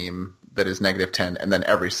on the team that is negative 10, and then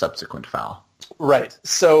every subsequent foul. Right.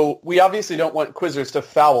 So we obviously don't want quizzers to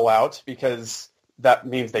foul out because that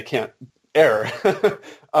means they can't err.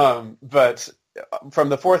 But from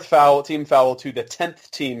the 4th foul, team foul, to the 10th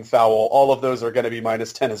team foul, all of those are going to be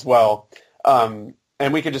minus 10 as well.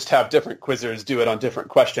 And we could just have different quizzers do it on different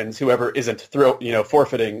questions. Whoever isn't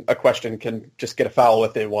forfeiting a question can just get a foul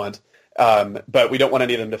if they want. But we don't want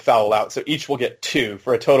any of them to foul out. So each will get 2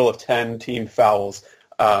 for a total of 10 team fouls.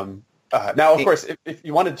 Now, of course, if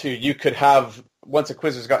you wanted to, you could have, once a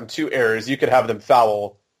quizzer's gotten 2 errors, you could have them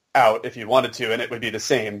foul out if you wanted to, and it would be the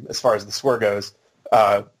same as far as the score goes.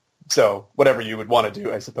 So whatever you would want to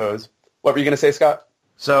do, I suppose. What were you going to say, Scott?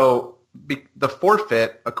 So the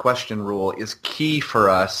forfeit a question rule is key for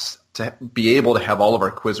us to be able to have all of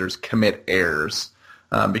our quizzers commit errors,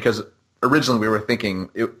 because originally we were thinking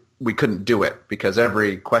we couldn't do it because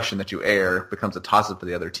every question that you air becomes a toss-up for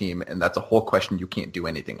the other team, and that's a whole question you can't do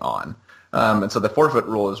anything on. And so the forfeit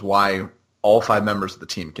rule is why all 5 members of the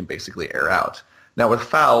team can basically air out. Now with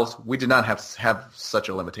fouls, we did not have such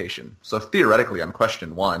a limitation. So theoretically on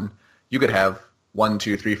question 1, you could have 1,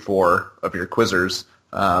 2, 3, 4 of your quizzers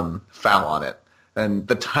foul on it. And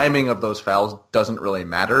the timing of those fouls doesn't really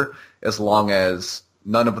matter as long as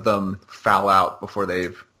none of them foul out before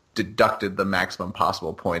they've deducted the maximum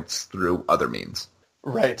possible points through other means.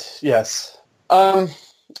 Right, yes.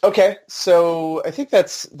 Okay, so I think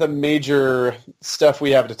that's the major stuff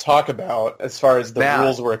we have to talk about as far as the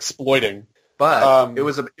rules we're exploiting. But it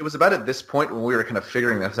was about at this point when we were kind of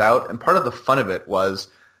figuring this out, and part of the fun of it was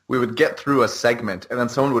we would get through a segment, and then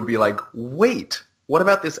someone would be like, wait, what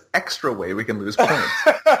about this extra way we can lose points?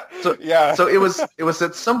 So it was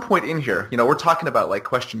at some point in here, we're talking about like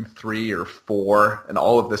question 3 or 4 and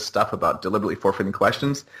all of this stuff about deliberately forfeiting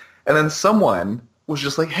questions. And then someone was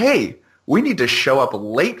just like, hey, we need to show up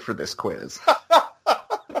late for this quiz.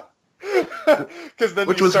 Because then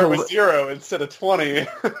you start with 0 instead of 20.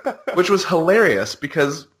 Which was hilarious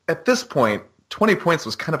because at this point, 20 points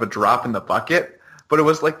was kind of a drop in the bucket. But it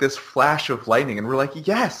was like this flash of lightning, and we're like,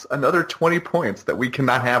 yes, another 20 points that we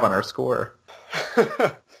cannot have on our score.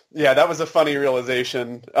 Yeah, that was a funny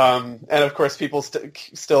realization. And of course, people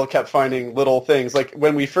still kept finding little things. Like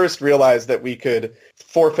when we first realized that we could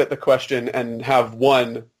forfeit the question and have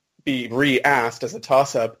one be re-asked as a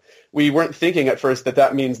toss-up, we weren't thinking at first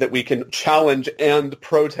that means that we can challenge and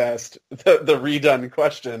protest the redone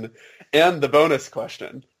question and the bonus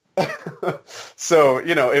question. So,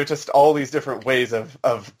 it was just all these different ways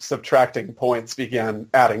of subtracting points began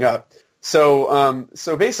adding up. So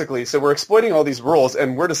basically, we're exploiting all these rules,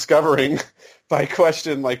 and we're discovering by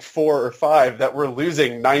question like 4 or 5 that we're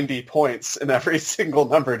losing 90 points in every single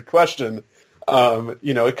numbered question.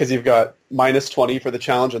 Because you've got minus 20 for the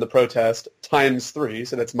challenge and the protest times 3,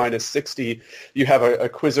 so that's minus 60. You have a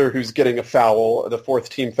quizzer who's getting a foul, the 4th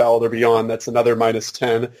team fouled or beyond, that's another minus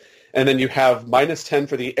 10. And then you have minus 10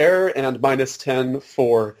 for the error and minus 10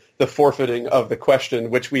 for the forfeiting of the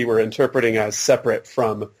question, which we were interpreting as separate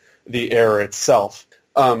from the error itself.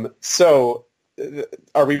 So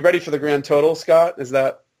are we ready for the grand total, Scott? Is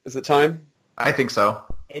it time? I think so.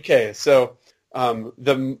 Okay, so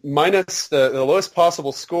the lowest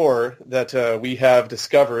possible score that we have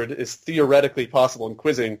discovered is theoretically possible in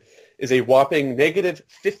quizzing is a whopping negative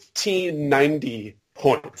 1590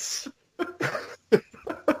 points.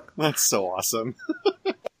 That's so awesome.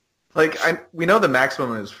 We know the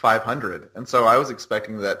maximum is 500, and so I was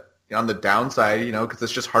expecting that on the downside, because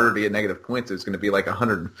it's just harder to get negative points, it's going to be like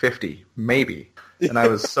 150, maybe. And I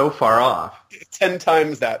was so far off. 10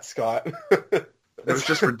 times that, Scott. It was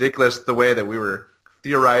just ridiculous the way that we were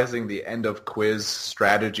theorizing the end of quiz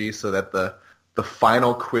strategy so that the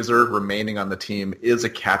final quizzer remaining on the team is a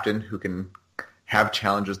captain who can have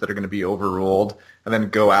challenges that are going to be overruled and then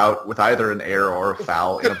go out with either an error or a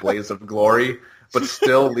foul in a blaze of glory, but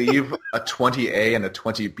still leave a 20A and a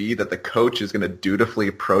 20B that the coach is going to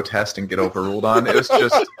dutifully protest and get overruled on.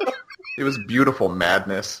 It was beautiful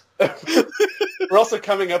madness. We're also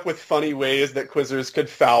coming up with funny ways that quizzers could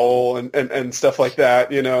foul and stuff like that,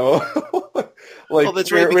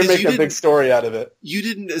 That's right, we're making a big story out of it. You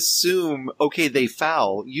didn't assume, okay, they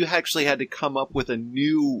foul. You actually had to come up with a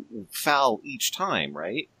new foul each time,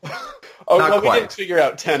 right? We didn't figure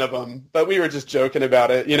out 10 of them, but we were just joking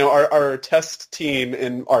about it. Our test team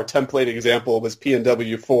in our template example was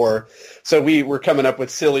PNW4, so we were coming up with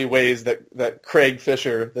silly ways that Craig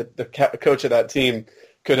Fisher, the coach of that team,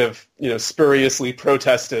 could have, spuriously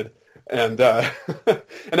protested, and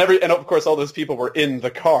of course all those people were in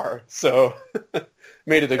the car, so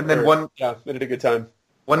made it a good time.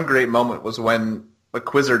 One great moment was when a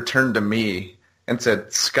quizzer turned to me and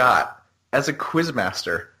said, "Scott, as a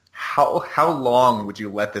quizmaster, how long would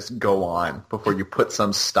you let this go on before you put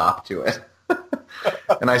some stop to it?"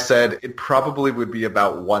 And I said, it probably would be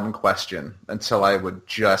about one question until I would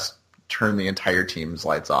just turn the entire team's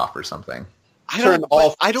lights off or something.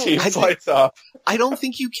 Lights off. I don't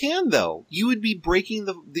think you can, though. You would be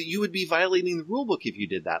you would be violating the rule book if you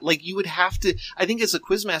did that. Like, you would have to, I think as a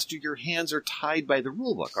quizmaster, your hands are tied by the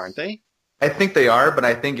rule book, aren't they? I think they are, but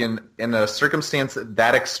I think in a circumstance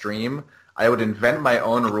that extreme, I would invent my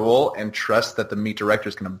own rule and trust that the meet director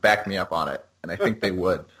is going to back me up on it. And I think they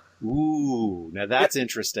would. Ooh, now that's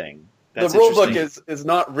interesting. The rule book is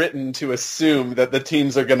not written to assume that the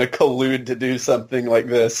teams are going to collude to do something like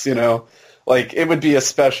this, Like, it would be a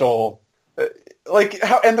special...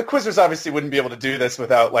 and the quizzers obviously wouldn't be able to do this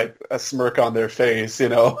without like a smirk on their face, you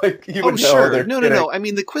know, like you would know. Sure. No. I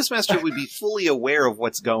mean, the quizmaster would be fully aware of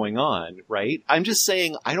what's going on, right? I'm just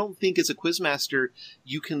saying, I don't think as a quizmaster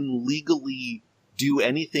you can legally do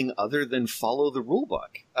anything other than follow the rule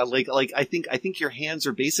book. I think your hands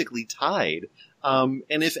are basically tied. And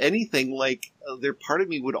if anything, there part of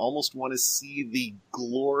me would almost want to see the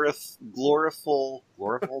gloriful,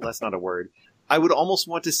 that's not a word. I would almost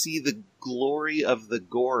want to see the glory of the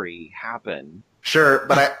gory happen. Sure,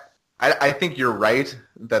 but I think you're right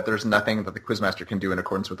that there's nothing that the quizmaster can do in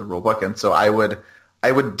accordance with the rulebook, and so I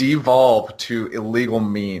would devolve to illegal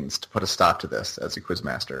means to put a stop to this as a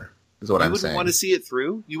quizmaster. Is what I'm saying. You wouldn't want to see it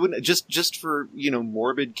through? You wouldn't just for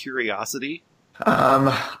morbid curiosity?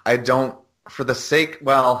 I don't. For the sake,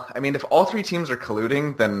 well, I mean, if all three teams are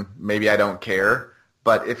colluding, then maybe I don't care.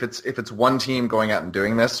 But if it's one team going out and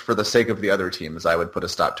doing this, for the sake of the other teams, I would put a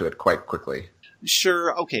stop to it quite quickly.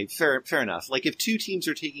 Sure, okay, fair enough. Like, if two teams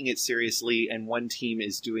are taking it seriously and one team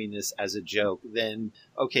is doing this as a joke, then,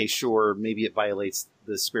 okay, sure, maybe it violates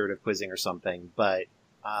the spirit of quizzing or something. But,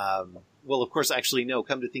 well, of course, actually, no,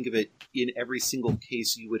 come to think of it, in every single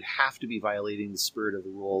case, you would have to be violating the spirit of the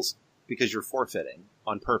rules because you're forfeiting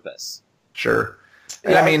on purpose. Sure.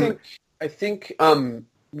 Yeah, I think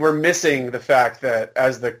we're missing the fact that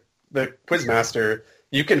as the quizmaster,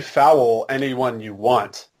 you can foul anyone you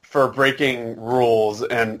want for breaking rules.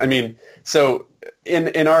 And I mean, so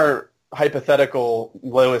in our hypothetical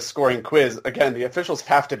lowest scoring quiz, again, the officials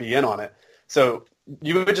have to be in on it. So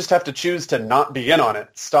you would just have to choose to not be in on it.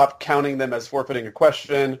 Stop counting them as forfeiting a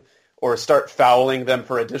question or start fouling them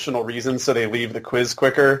for additional reasons so they leave the quiz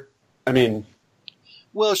quicker. I mean...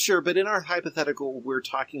 Well, sure, but in our hypothetical, we're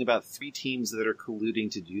talking about three teams that are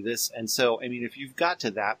colluding to do this. And so, I mean, if you've got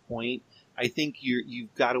to that point, I think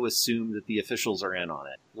you've got to assume that the officials are in on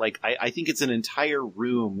it. Like, I think it's an entire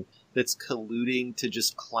room that's colluding to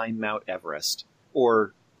just climb Mount Everest.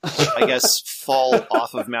 Or, I guess, fall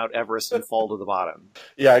off of Mount Everest and fall to the bottom.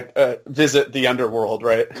 Yeah, visit the underworld,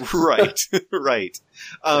 right? Right.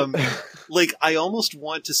 I almost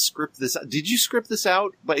want to script this out. Did you script this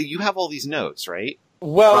out? But you have all these notes, right?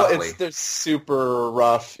 Well, they're super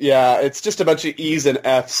rough. Yeah, it's just a bunch of E's and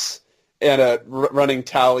F's and a running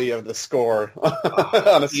tally of the score on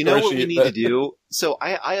a spreadsheet. You know what we need to do? So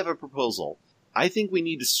I have a proposal. I think we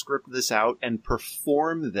need to script this out and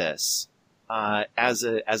perform this as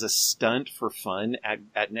a stunt for fun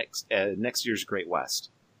at next year's Great West.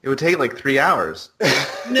 It would take like 3 hours.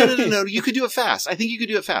 No. You could do it fast. I think you could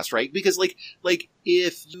do it fast, right? Because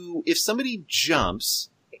if somebody jumps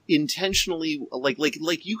intentionally, like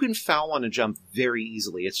you can foul on a jump very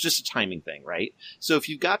easily. It's just a timing thing, right? So if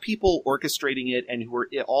you've got people orchestrating it and who are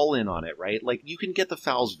all in on it, right? Like, you can get the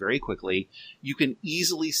fouls very quickly. You can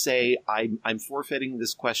easily say, I'm forfeiting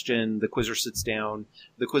this question. The quizzer sits down.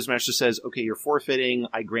 The quizmaster says, okay, you're forfeiting.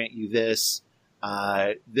 I grant you this.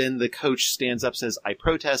 Then the coach stands up, says, I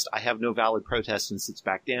protest. I have no valid protest, and sits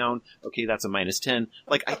back down. Okay, that's a -10.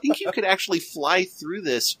 Like, I think you could actually fly through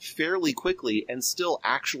this fairly quickly and still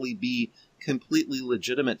actually be completely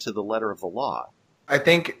legitimate to the letter of the law. I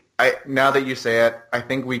think, now that you say it, I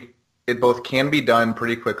think it both can be done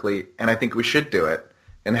pretty quickly, and I think we should do it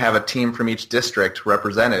and have a team from each district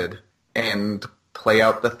represented and play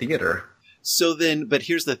out the theater. So then, but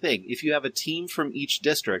here's the thing. If you have a team from each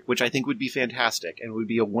district, which I think would be fantastic and would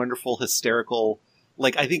be a wonderful, hysterical,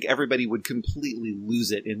 I think everybody would completely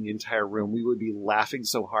lose it in the entire room. We would be laughing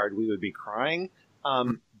so hard we would be crying.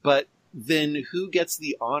 But then who gets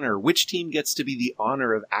the honor? Which team gets to be the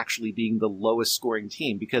honor of actually being the lowest scoring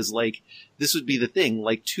team? Because, this would be the thing.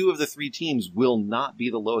 2 of the 3 teams will not be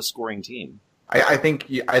the lowest scoring team. I think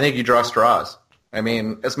you draw straws. I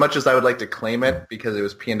mean, as much as I would like to claim it because it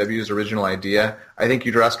was PNW's original idea, I think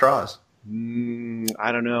you draw straws.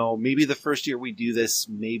 I don't know. Maybe the first year we do this,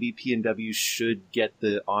 maybe PNW should get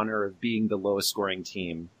the honor of being the lowest scoring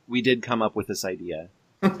team. We did come up with this idea.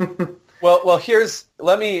 Well,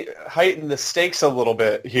 let me heighten the stakes a little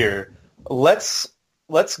bit here. Let's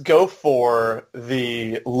go for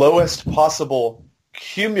the lowest possible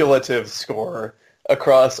cumulative score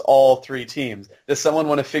across all 3 teams. Does someone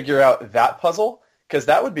want to figure out that puzzle? Because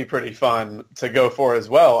that would be pretty fun to go for as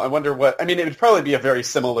well. I wonder it would probably be a very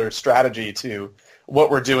similar strategy to what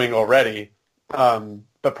we're doing already,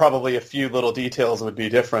 but probably a few little details would be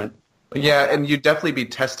different. Yeah, and you'd definitely be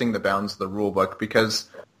testing the bounds of the rule book, because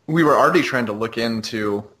we were already trying to look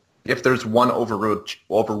into if there's one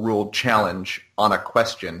overruled challenge on a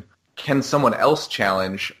question, can someone else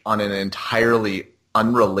challenge on an entirely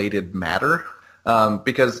unrelated matter?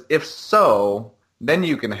 Because if so, then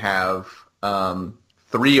you can have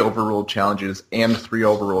 3 overruled challenges and 3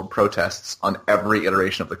 overruled protests on every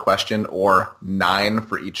iteration of the question, or 9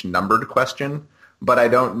 for each numbered question. But I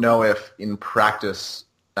don't know if in practice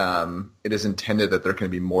it is intended that there can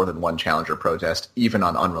be more than one challenge or protest, even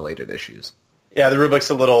on unrelated issues. Yeah, the rubric's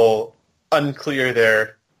a little unclear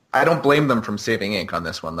there. I don't blame them from saving ink on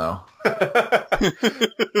this one, though. Yeah.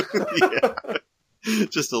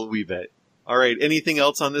 Just a wee bit. All right, anything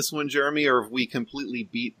else on this one, Jeremy, or have we completely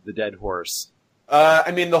beat the dead horse?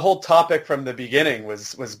 I mean, the whole topic from the beginning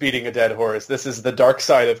was beating a dead horse. This is the dark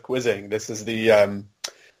side of quizzing. This is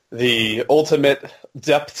the ultimate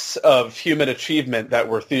depths of human achievement that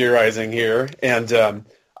we're theorizing here. And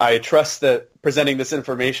I trust that presenting this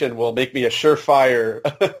information will make me a surefire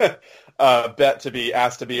bet to be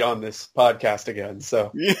asked to be on this podcast again.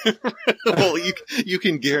 So, well, you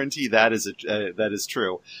can guarantee that is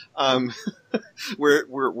true.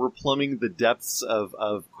 We're plumbing the depths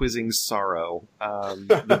of quizzing sorrow,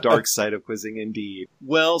 the dark side of quizzing, indeed.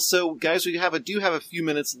 Well, so guys, we do have a few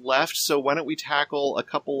minutes left. So why don't we tackle a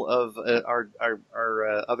couple of our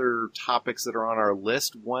other topics that are on our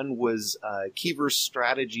list? One was Keyverse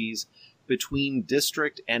strategies between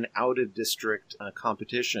district and out-of-district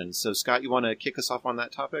competition. So, Scott, you want to kick us off on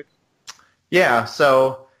that topic? Yeah,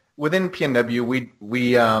 so within PNW,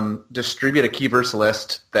 we distribute a Keyverse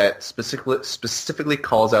list that specifically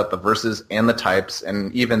calls out the verses and the types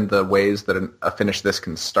and even the ways that a finish this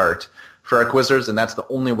can start for our quizzers, and that's the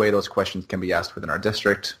only way those questions can be asked within our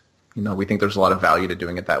district. We think there's a lot of value to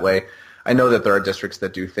doing it that way. I know that there are districts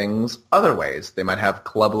that do things other ways. They might have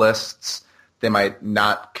club lists. They might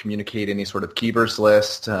not communicate any sort of Keyverse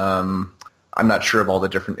list. I'm not sure of all the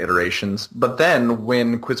different iterations. But then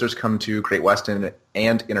when quizzers come to Great Western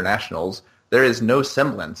and internationals, there is no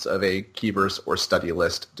semblance of a Keyverse or study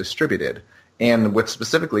list distributed. And with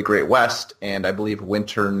specifically Great West and I believe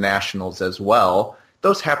Winter Nationals as well,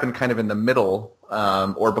 those happen kind of in the middle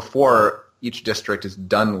or before each district is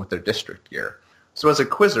done with their district year. So as a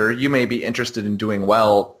quizzer, you may be interested in doing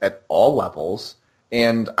well at all levels.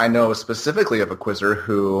 And I know specifically of a quizzer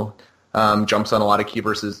who jumps on a lot of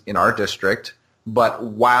Keyverses in our district, but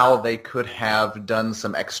while they could have done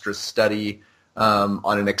some extra study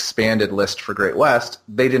on an expanded list for Great West,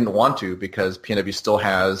 they didn't want to because PNW still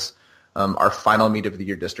has our final meet of the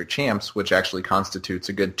year district champs, which actually constitutes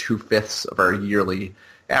a good 2/5 of our yearly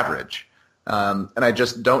average. And I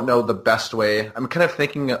just don't know the best way. I'm kind of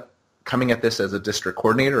thinking, coming at this as a district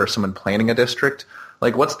coordinator or someone planning a district,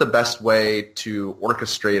 like, what's the best way to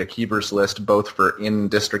orchestrate a Keyverse list both for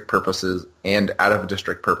in-district purposes and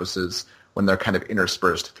out-of-district purposes when they're kind of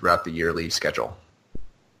interspersed throughout the yearly schedule?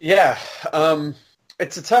 Yeah,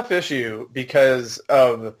 it's a tough issue because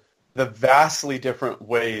of the vastly different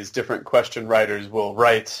ways different question writers will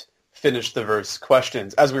write finish the verse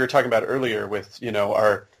questions. As we were talking about earlier with,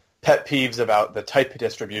 our pet peeves about the type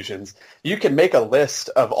distributions, you can make a list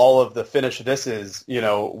of all of the finish thises,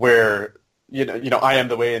 where I am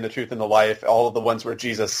the way and the truth and the life, all of the ones where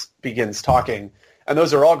Jesus begins talking. And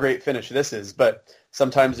those are all great finish thises, but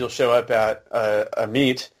sometimes you'll show up at a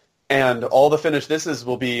meet and all the finish thises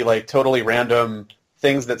will be like totally random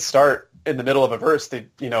things that start in the middle of a verse that,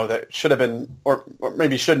 that should have been, or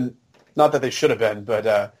maybe shouldn't, not that they should have been,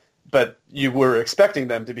 but you were expecting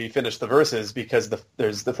them to be finish the verses because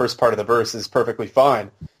the first part of the verse is perfectly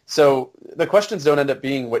fine. So the questions don't end up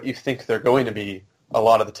being what you think they're going to be a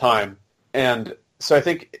lot of the time. And so I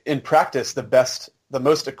think in practice, the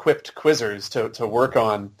most equipped quizzers to work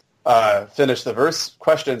on finish the verse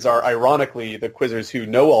questions are ironically the quizzers who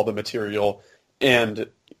know all the material and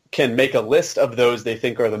can make a list of those they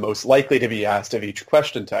think are the most likely to be asked of each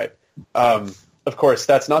question type. Of course,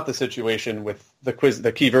 that's not the situation with the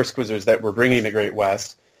Keyverse quizzers that we're bringing to Great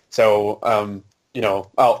West. So,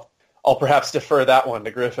 I'll perhaps defer that one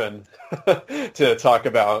to Griffin to talk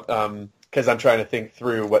about. Because I'm trying to think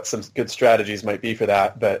through what some good strategies might be for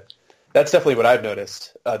that. But that's definitely what I've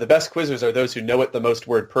noticed. The best quizzers are those who know it the most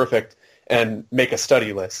word perfect and make a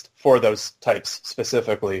study list for those types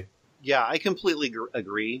specifically. Yeah, I completely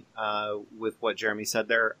agree with what Jeremy said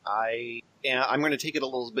there. I'm going to take it a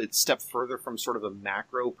little bit step further from sort of a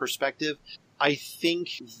macro perspective. I think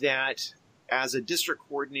that as a district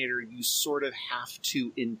coordinator, you sort of have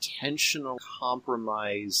to intentionally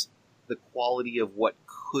compromise the quality of what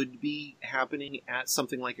could be happening at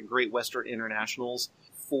something like a Great Western Internationals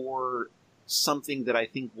for something that I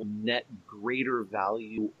think will net greater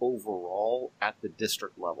value overall at the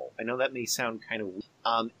district level. I know that may sound kind of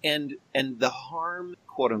weird. And the harm,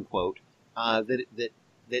 quote unquote, that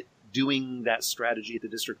doing that strategy at the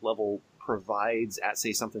district level provides at,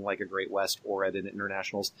 say, something like a Great West or at an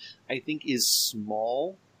Internationals, I think is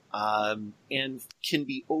small and can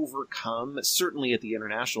be overcome, certainly at the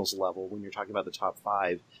internationals level when you're talking about the top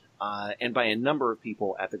 5, and by a number of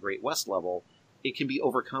people at the Great West level. It can be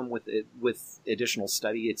overcome with additional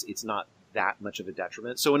study. It's not that much of a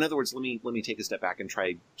detriment. So in other words, let me take a step back and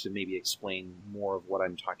try to maybe explain more of what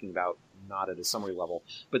I'm talking about, not at a summary level,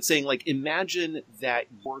 but saying, like, imagine that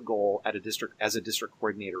your goal as a district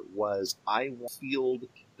coordinator was, I want to field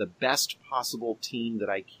the best possible team that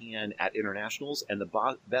I can at internationals and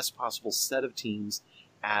the best possible set of teams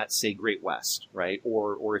at, say, Great West, right?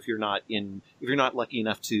 Or if you're not lucky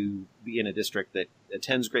enough to be in a district that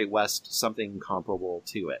attends Great West, something comparable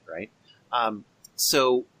to it, right?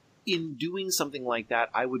 So in doing something like that,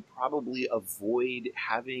 I would probably avoid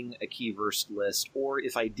having a key verse list, or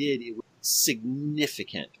if I did, it would be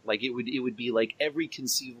significant. Like it would be like every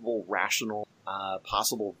conceivable rational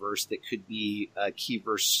possible verse that could be a key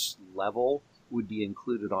verse level would be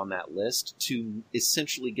included on that list to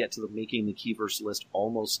essentially get to making the key verse list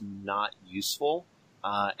almost not useful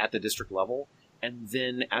at the district level. And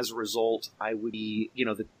then as a result, I would be,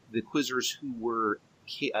 the quizzers who were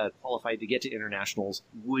qualified to get to internationals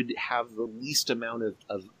would have the least amount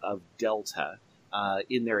of delta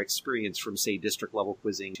in their experience from, say, district level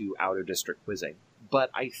quizzing to out of district quizzing. But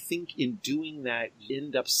I think in doing that, you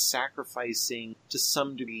end up sacrificing, to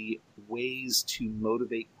some degree, ways to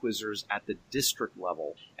motivate quizzers at the district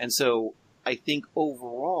level. And so I think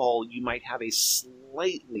overall, you might have a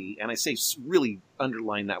slightly, and I say really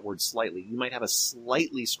underline that word slightly, you might have a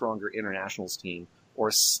slightly stronger internationals team or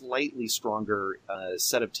a slightly stronger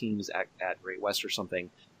set of teams at Great West or something,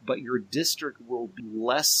 but your district will be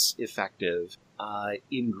less effective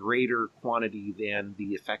in greater quantity than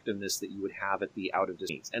the effectiveness that you would have at the out of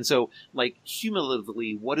district. And so, like,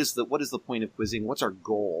 cumulatively, what is the point of quizzing? What's our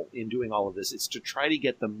goal in doing all of this? It's to try to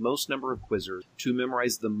get the most number of quizzers to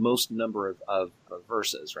memorize the most number of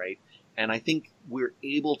verses, right? And I think we're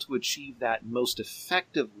able to achieve that most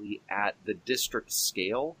effectively at the district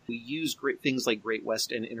scale. We use great things like Great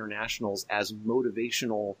West and internationals as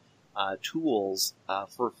motivational tools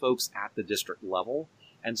for folks at the district level.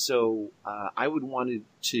 And so I would want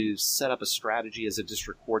to set up a strategy as a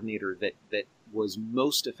district coordinator that was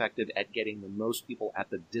most effective at getting the most people at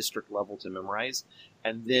the district level to memorize,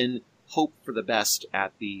 and then hope for the best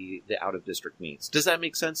at the out-of-district meets. Does that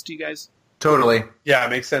make sense to you guys? Totally. Yeah, it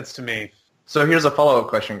makes sense to me. So here's a follow-up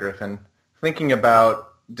question, Griffin. Thinking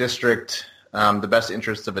about district, the best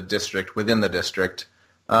interests of a district within the district,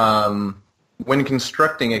 when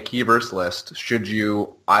constructing a key verse list, should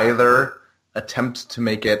you either attempt to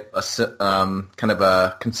make it a kind of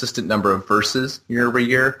a consistent number of verses year over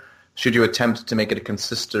year? Should you attempt to make it a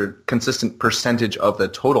consistent percentage of the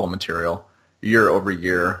total material year over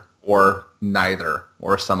year, or neither,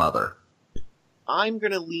 or some other? I'm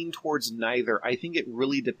going to lean towards neither. I think it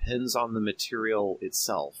really depends on the material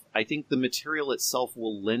itself. I think the material itself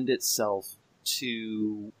will lend itself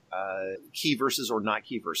to key verses or not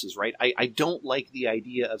key verses, right? I don't like the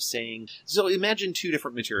idea of saying, so imagine two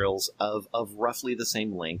different materials of roughly the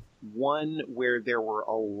same length, one where there were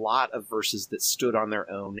a lot of verses that stood on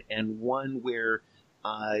their own, and one where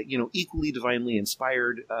equally divinely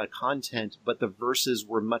inspired content, but the verses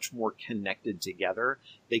were much more connected together.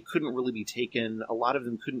 They couldn't really be taken, a lot of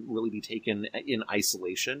them couldn't really be taken in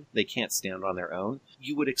isolation. They can't stand on their own.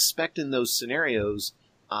 You would expect in those scenarios,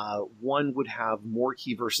 one would have more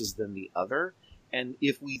key verses than the other. And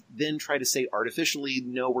if we then try to say artificially,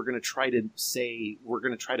 no, we're going to try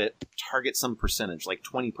to target some percentage, like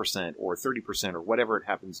 20% or 30% or whatever it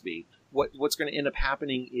happens to be. What's going to end up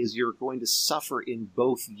happening is you're going to suffer in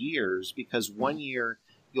both years, because one year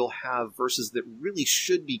you'll have verses that really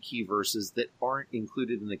should be key verses that aren't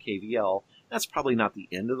included in the KVL. That's probably not the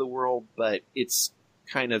end of the world, but it's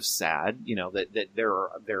kind of sad, that there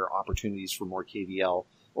are opportunities for more KVL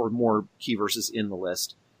or more key verses in the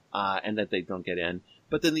list. And that they don't get in.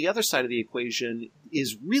 But then the other side of the equation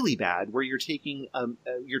is really bad, where you're taking,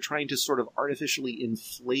 you're trying to sort of artificially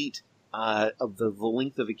inflate of the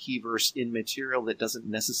length of a key verse in material that doesn't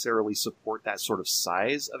necessarily support that sort of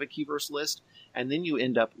size of a key verse list, and then you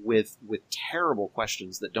end up with terrible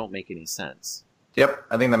questions that don't make any sense. Yep,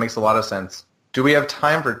 I think that makes a lot of sense. Do we have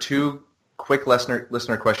time for two quick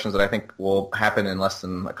listener questions that I think will happen in less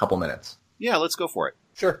than a couple minutes? Yeah, let's go for it.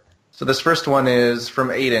 Sure. So this first one is from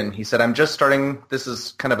Aiden. He said, I'm just starting, this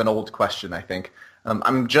is kind of an old question, I think.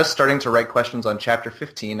 I'm just starting to write questions on Chapter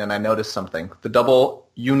 15, and I noticed something. The double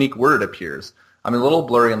unique word appears. I'm a little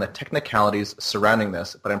blurry on the technicalities surrounding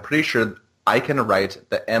this, but I'm pretty sure I can write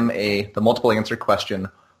the MA, the multiple answer question,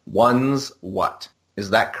 one's what?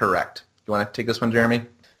 Is that correct? You want to take this one, Jeremy?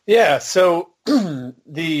 Yeah, so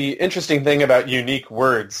the interesting thing about unique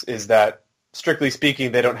words is that, strictly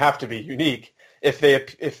speaking, they don't have to be unique. If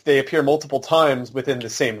they appear multiple times within the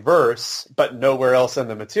same verse, but nowhere else in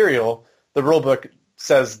the material, the rulebook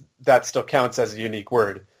says that still counts as a unique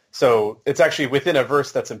word. So it's actually within a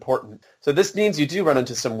verse that's important. So this means you do run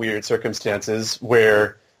into some weird circumstances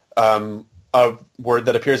where a word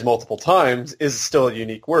that appears multiple times is still a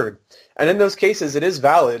unique word. And in those cases, it is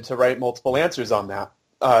valid to write multiple answers on that.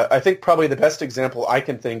 I think probably the best example I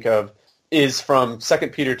can think of is from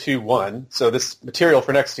 2 Peter 2:1. So this material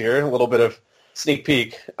for next year, a little bit of sneak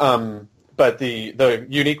peek, but the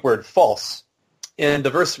unique word false. And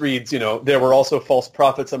the verse reads, there were also false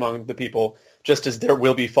prophets among the people, just as there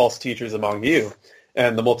will be false teachers among you.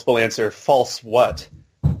 And the multiple answer, false what,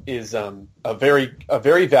 is a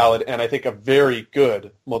very valid and I think a very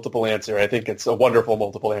good multiple answer. I think it's a wonderful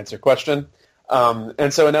multiple answer question.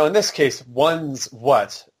 And so now in this case, one's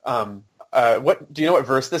what? What do you know what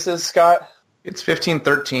verse this is, Scott? It's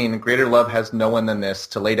 15:13. Greater love has no one than this,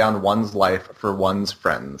 to lay down one's life for one's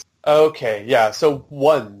friends. Okay, yeah. So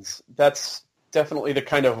one's, that's definitely the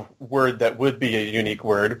kind of word that would be a unique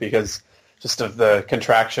word because just of the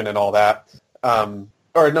contraction and all that.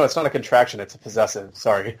 Or no, it's not a contraction, it's a possessive,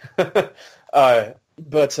 sorry.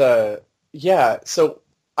 Yeah, so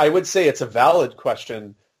I would say it's a valid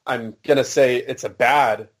question. I'm going to say it's a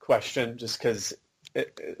bad question just because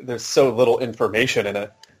there's so little information in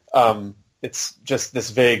it. It's just this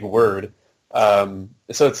vague word. So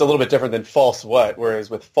it's a little bit different than false what, whereas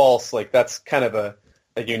with false, like that's kind of a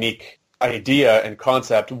unique idea and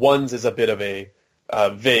concept. One's is a bit of a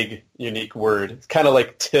vague, unique word. It's kind of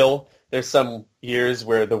like till. There's some years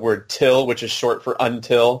where the word till, which is short for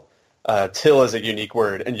until, till is a unique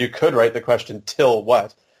word. And you could write the question till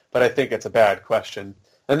what, but I think it's a bad question.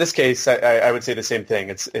 In this case, I would say the same thing.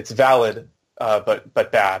 It's valid,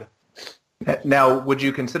 but bad. Now, would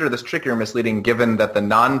you consider this tricky or misleading given that the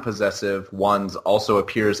non-possessive ones also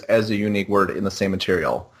appears as a unique word in the same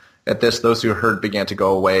material? At this, those who heard began to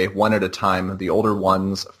go away one at a time, the older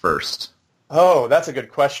ones first. Oh, that's a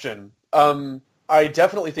good question. I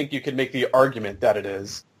definitely think you could make the argument that it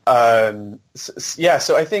is.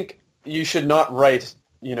 So I think you should not write,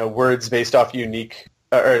 words based off unique,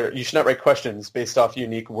 or you should not write questions based off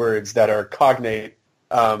unique words that are cognate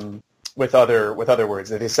with other words.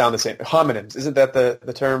 That they sound the same. Homonyms, isn't that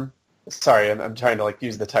the term? Sorry, I'm trying to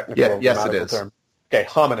use the technical yes, it is. term. Okay,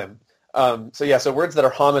 homonym. So words that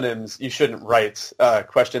are homonyms, you shouldn't write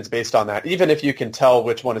questions based on that, even if you can tell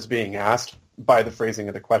which one is being asked by the phrasing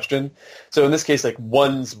of the question. So in this case,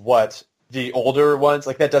 one's what, the older ones,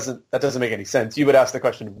 that doesn't make any sense. You would ask the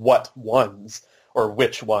question, what ones, or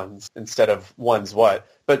which ones, instead of one's what.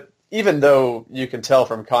 But even though you can tell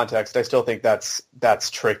from context, I still think that's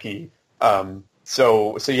tricky.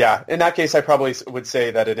 So yeah, in that case, I probably would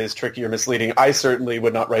say that it is tricky or misleading. I certainly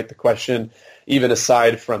would not write the question, even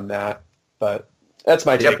aside from that. But that's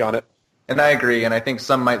my take on it. And I agree, and I think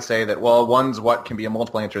some might say that, well, one's what can be a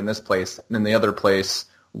multiple answer in this place, and in the other place,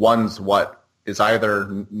 one's what is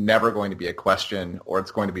either never going to be a question or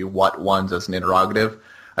it's going to be what one's as an interrogative.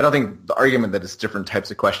 I don't think the argument that it's different types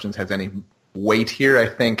of questions has any weight here. I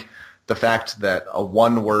think the fact that a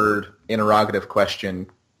one-word interrogative question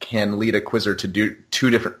can lead a quizzer to do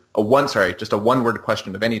just a one-word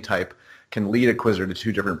question of any type can lead a quizzer to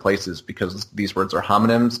two different places because these words are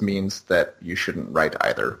homonyms means that you shouldn't write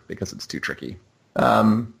either because it's too tricky.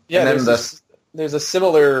 There's a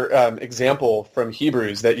similar example from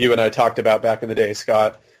Hebrews that you and I talked about back in the day,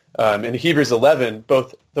 Scott. In Hebrews 11,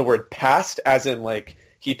 both the word passed, as in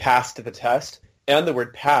he passed the test, and the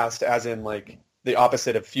word past, as in the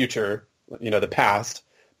opposite of future, the past.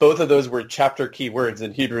 Both of those were chapter key words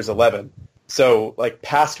in Hebrews 11. So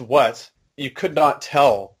past what, you could not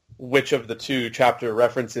tell which of the two chapter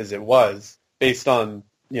references it was based on,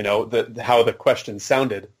 how the question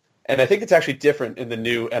sounded. And I think it's actually different in the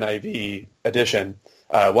new NIV edition.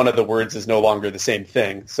 One of the words is no longer the same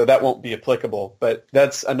thing, so that won't be applicable. But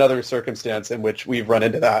that's another circumstance in which we've run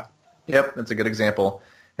into that. Yep, that's a good example.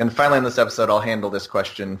 And finally in this episode, I'll handle this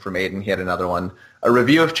question from Aiden. He had another one. A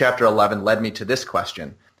review of chapter 11 led me to this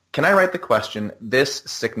question. Can I write the question, this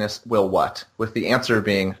sickness will what? With the answer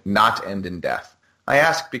being not end in death. I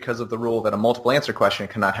ask because of the rule that a multiple answer question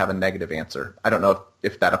cannot have a negative answer. I don't know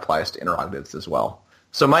if that applies to interrogatives as well.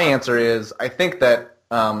 So my answer is, I think that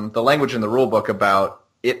the language in the rule book about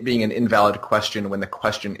it being an invalid question when the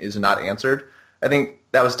question is not answered, I think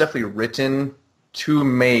that was definitely written to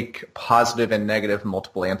make positive and negative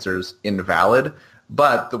multiple answers invalid.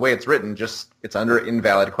 But the way it's written, it's under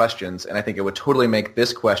invalid questions, and I think it would totally make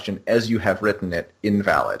this question, as you have written it,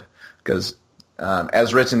 invalid. Because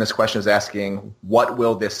As written, this question is asking, what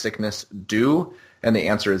will this sickness do? And the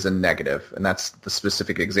answer is a negative. And that's the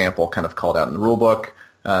specific example kind of called out in the rule book.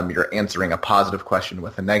 You're answering a positive question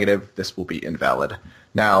with a negative. This will be invalid.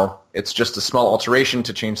 Now, it's just a small alteration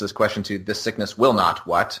to change this question to this sickness will not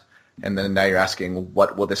what? And then now you're asking,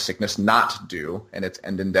 what will this sickness not do? And it's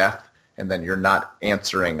end in death. And then you're not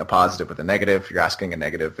answering a positive with a negative. You're asking a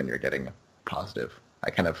negative and you're getting a positive. I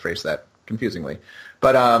kind of phrased that confusingly.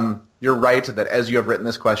 But you're right that as you have written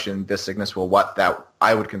this question, this sickness will what? That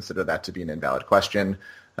I would consider that to be an invalid question,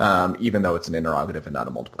 even though it's an interrogative and not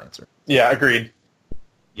a multiple answer. Yeah, agreed.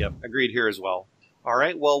 Yep, agreed here as well. All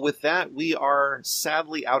right, well, with that, we are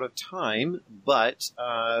sadly out of time, but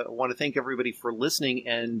I want to thank everybody for listening.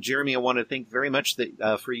 And Jeremy, I want to thank very much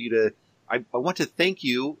for you to... I want to thank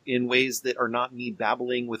you in ways that are not me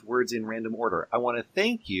babbling with words in random order. I want to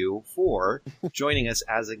thank you for joining us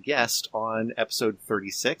as a guest on episode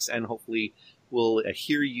 36, and hopefully we'll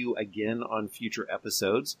hear you again on future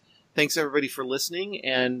episodes. Thanks, everybody, for listening,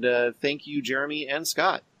 and thank you, Jeremy and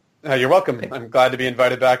Scott. You're welcome. I'm glad to be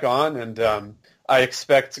invited back on, and I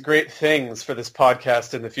expect great things for this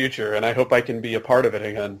podcast in the future, and I hope I can be a part of it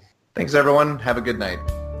again. Thanks, everyone. Have a good night.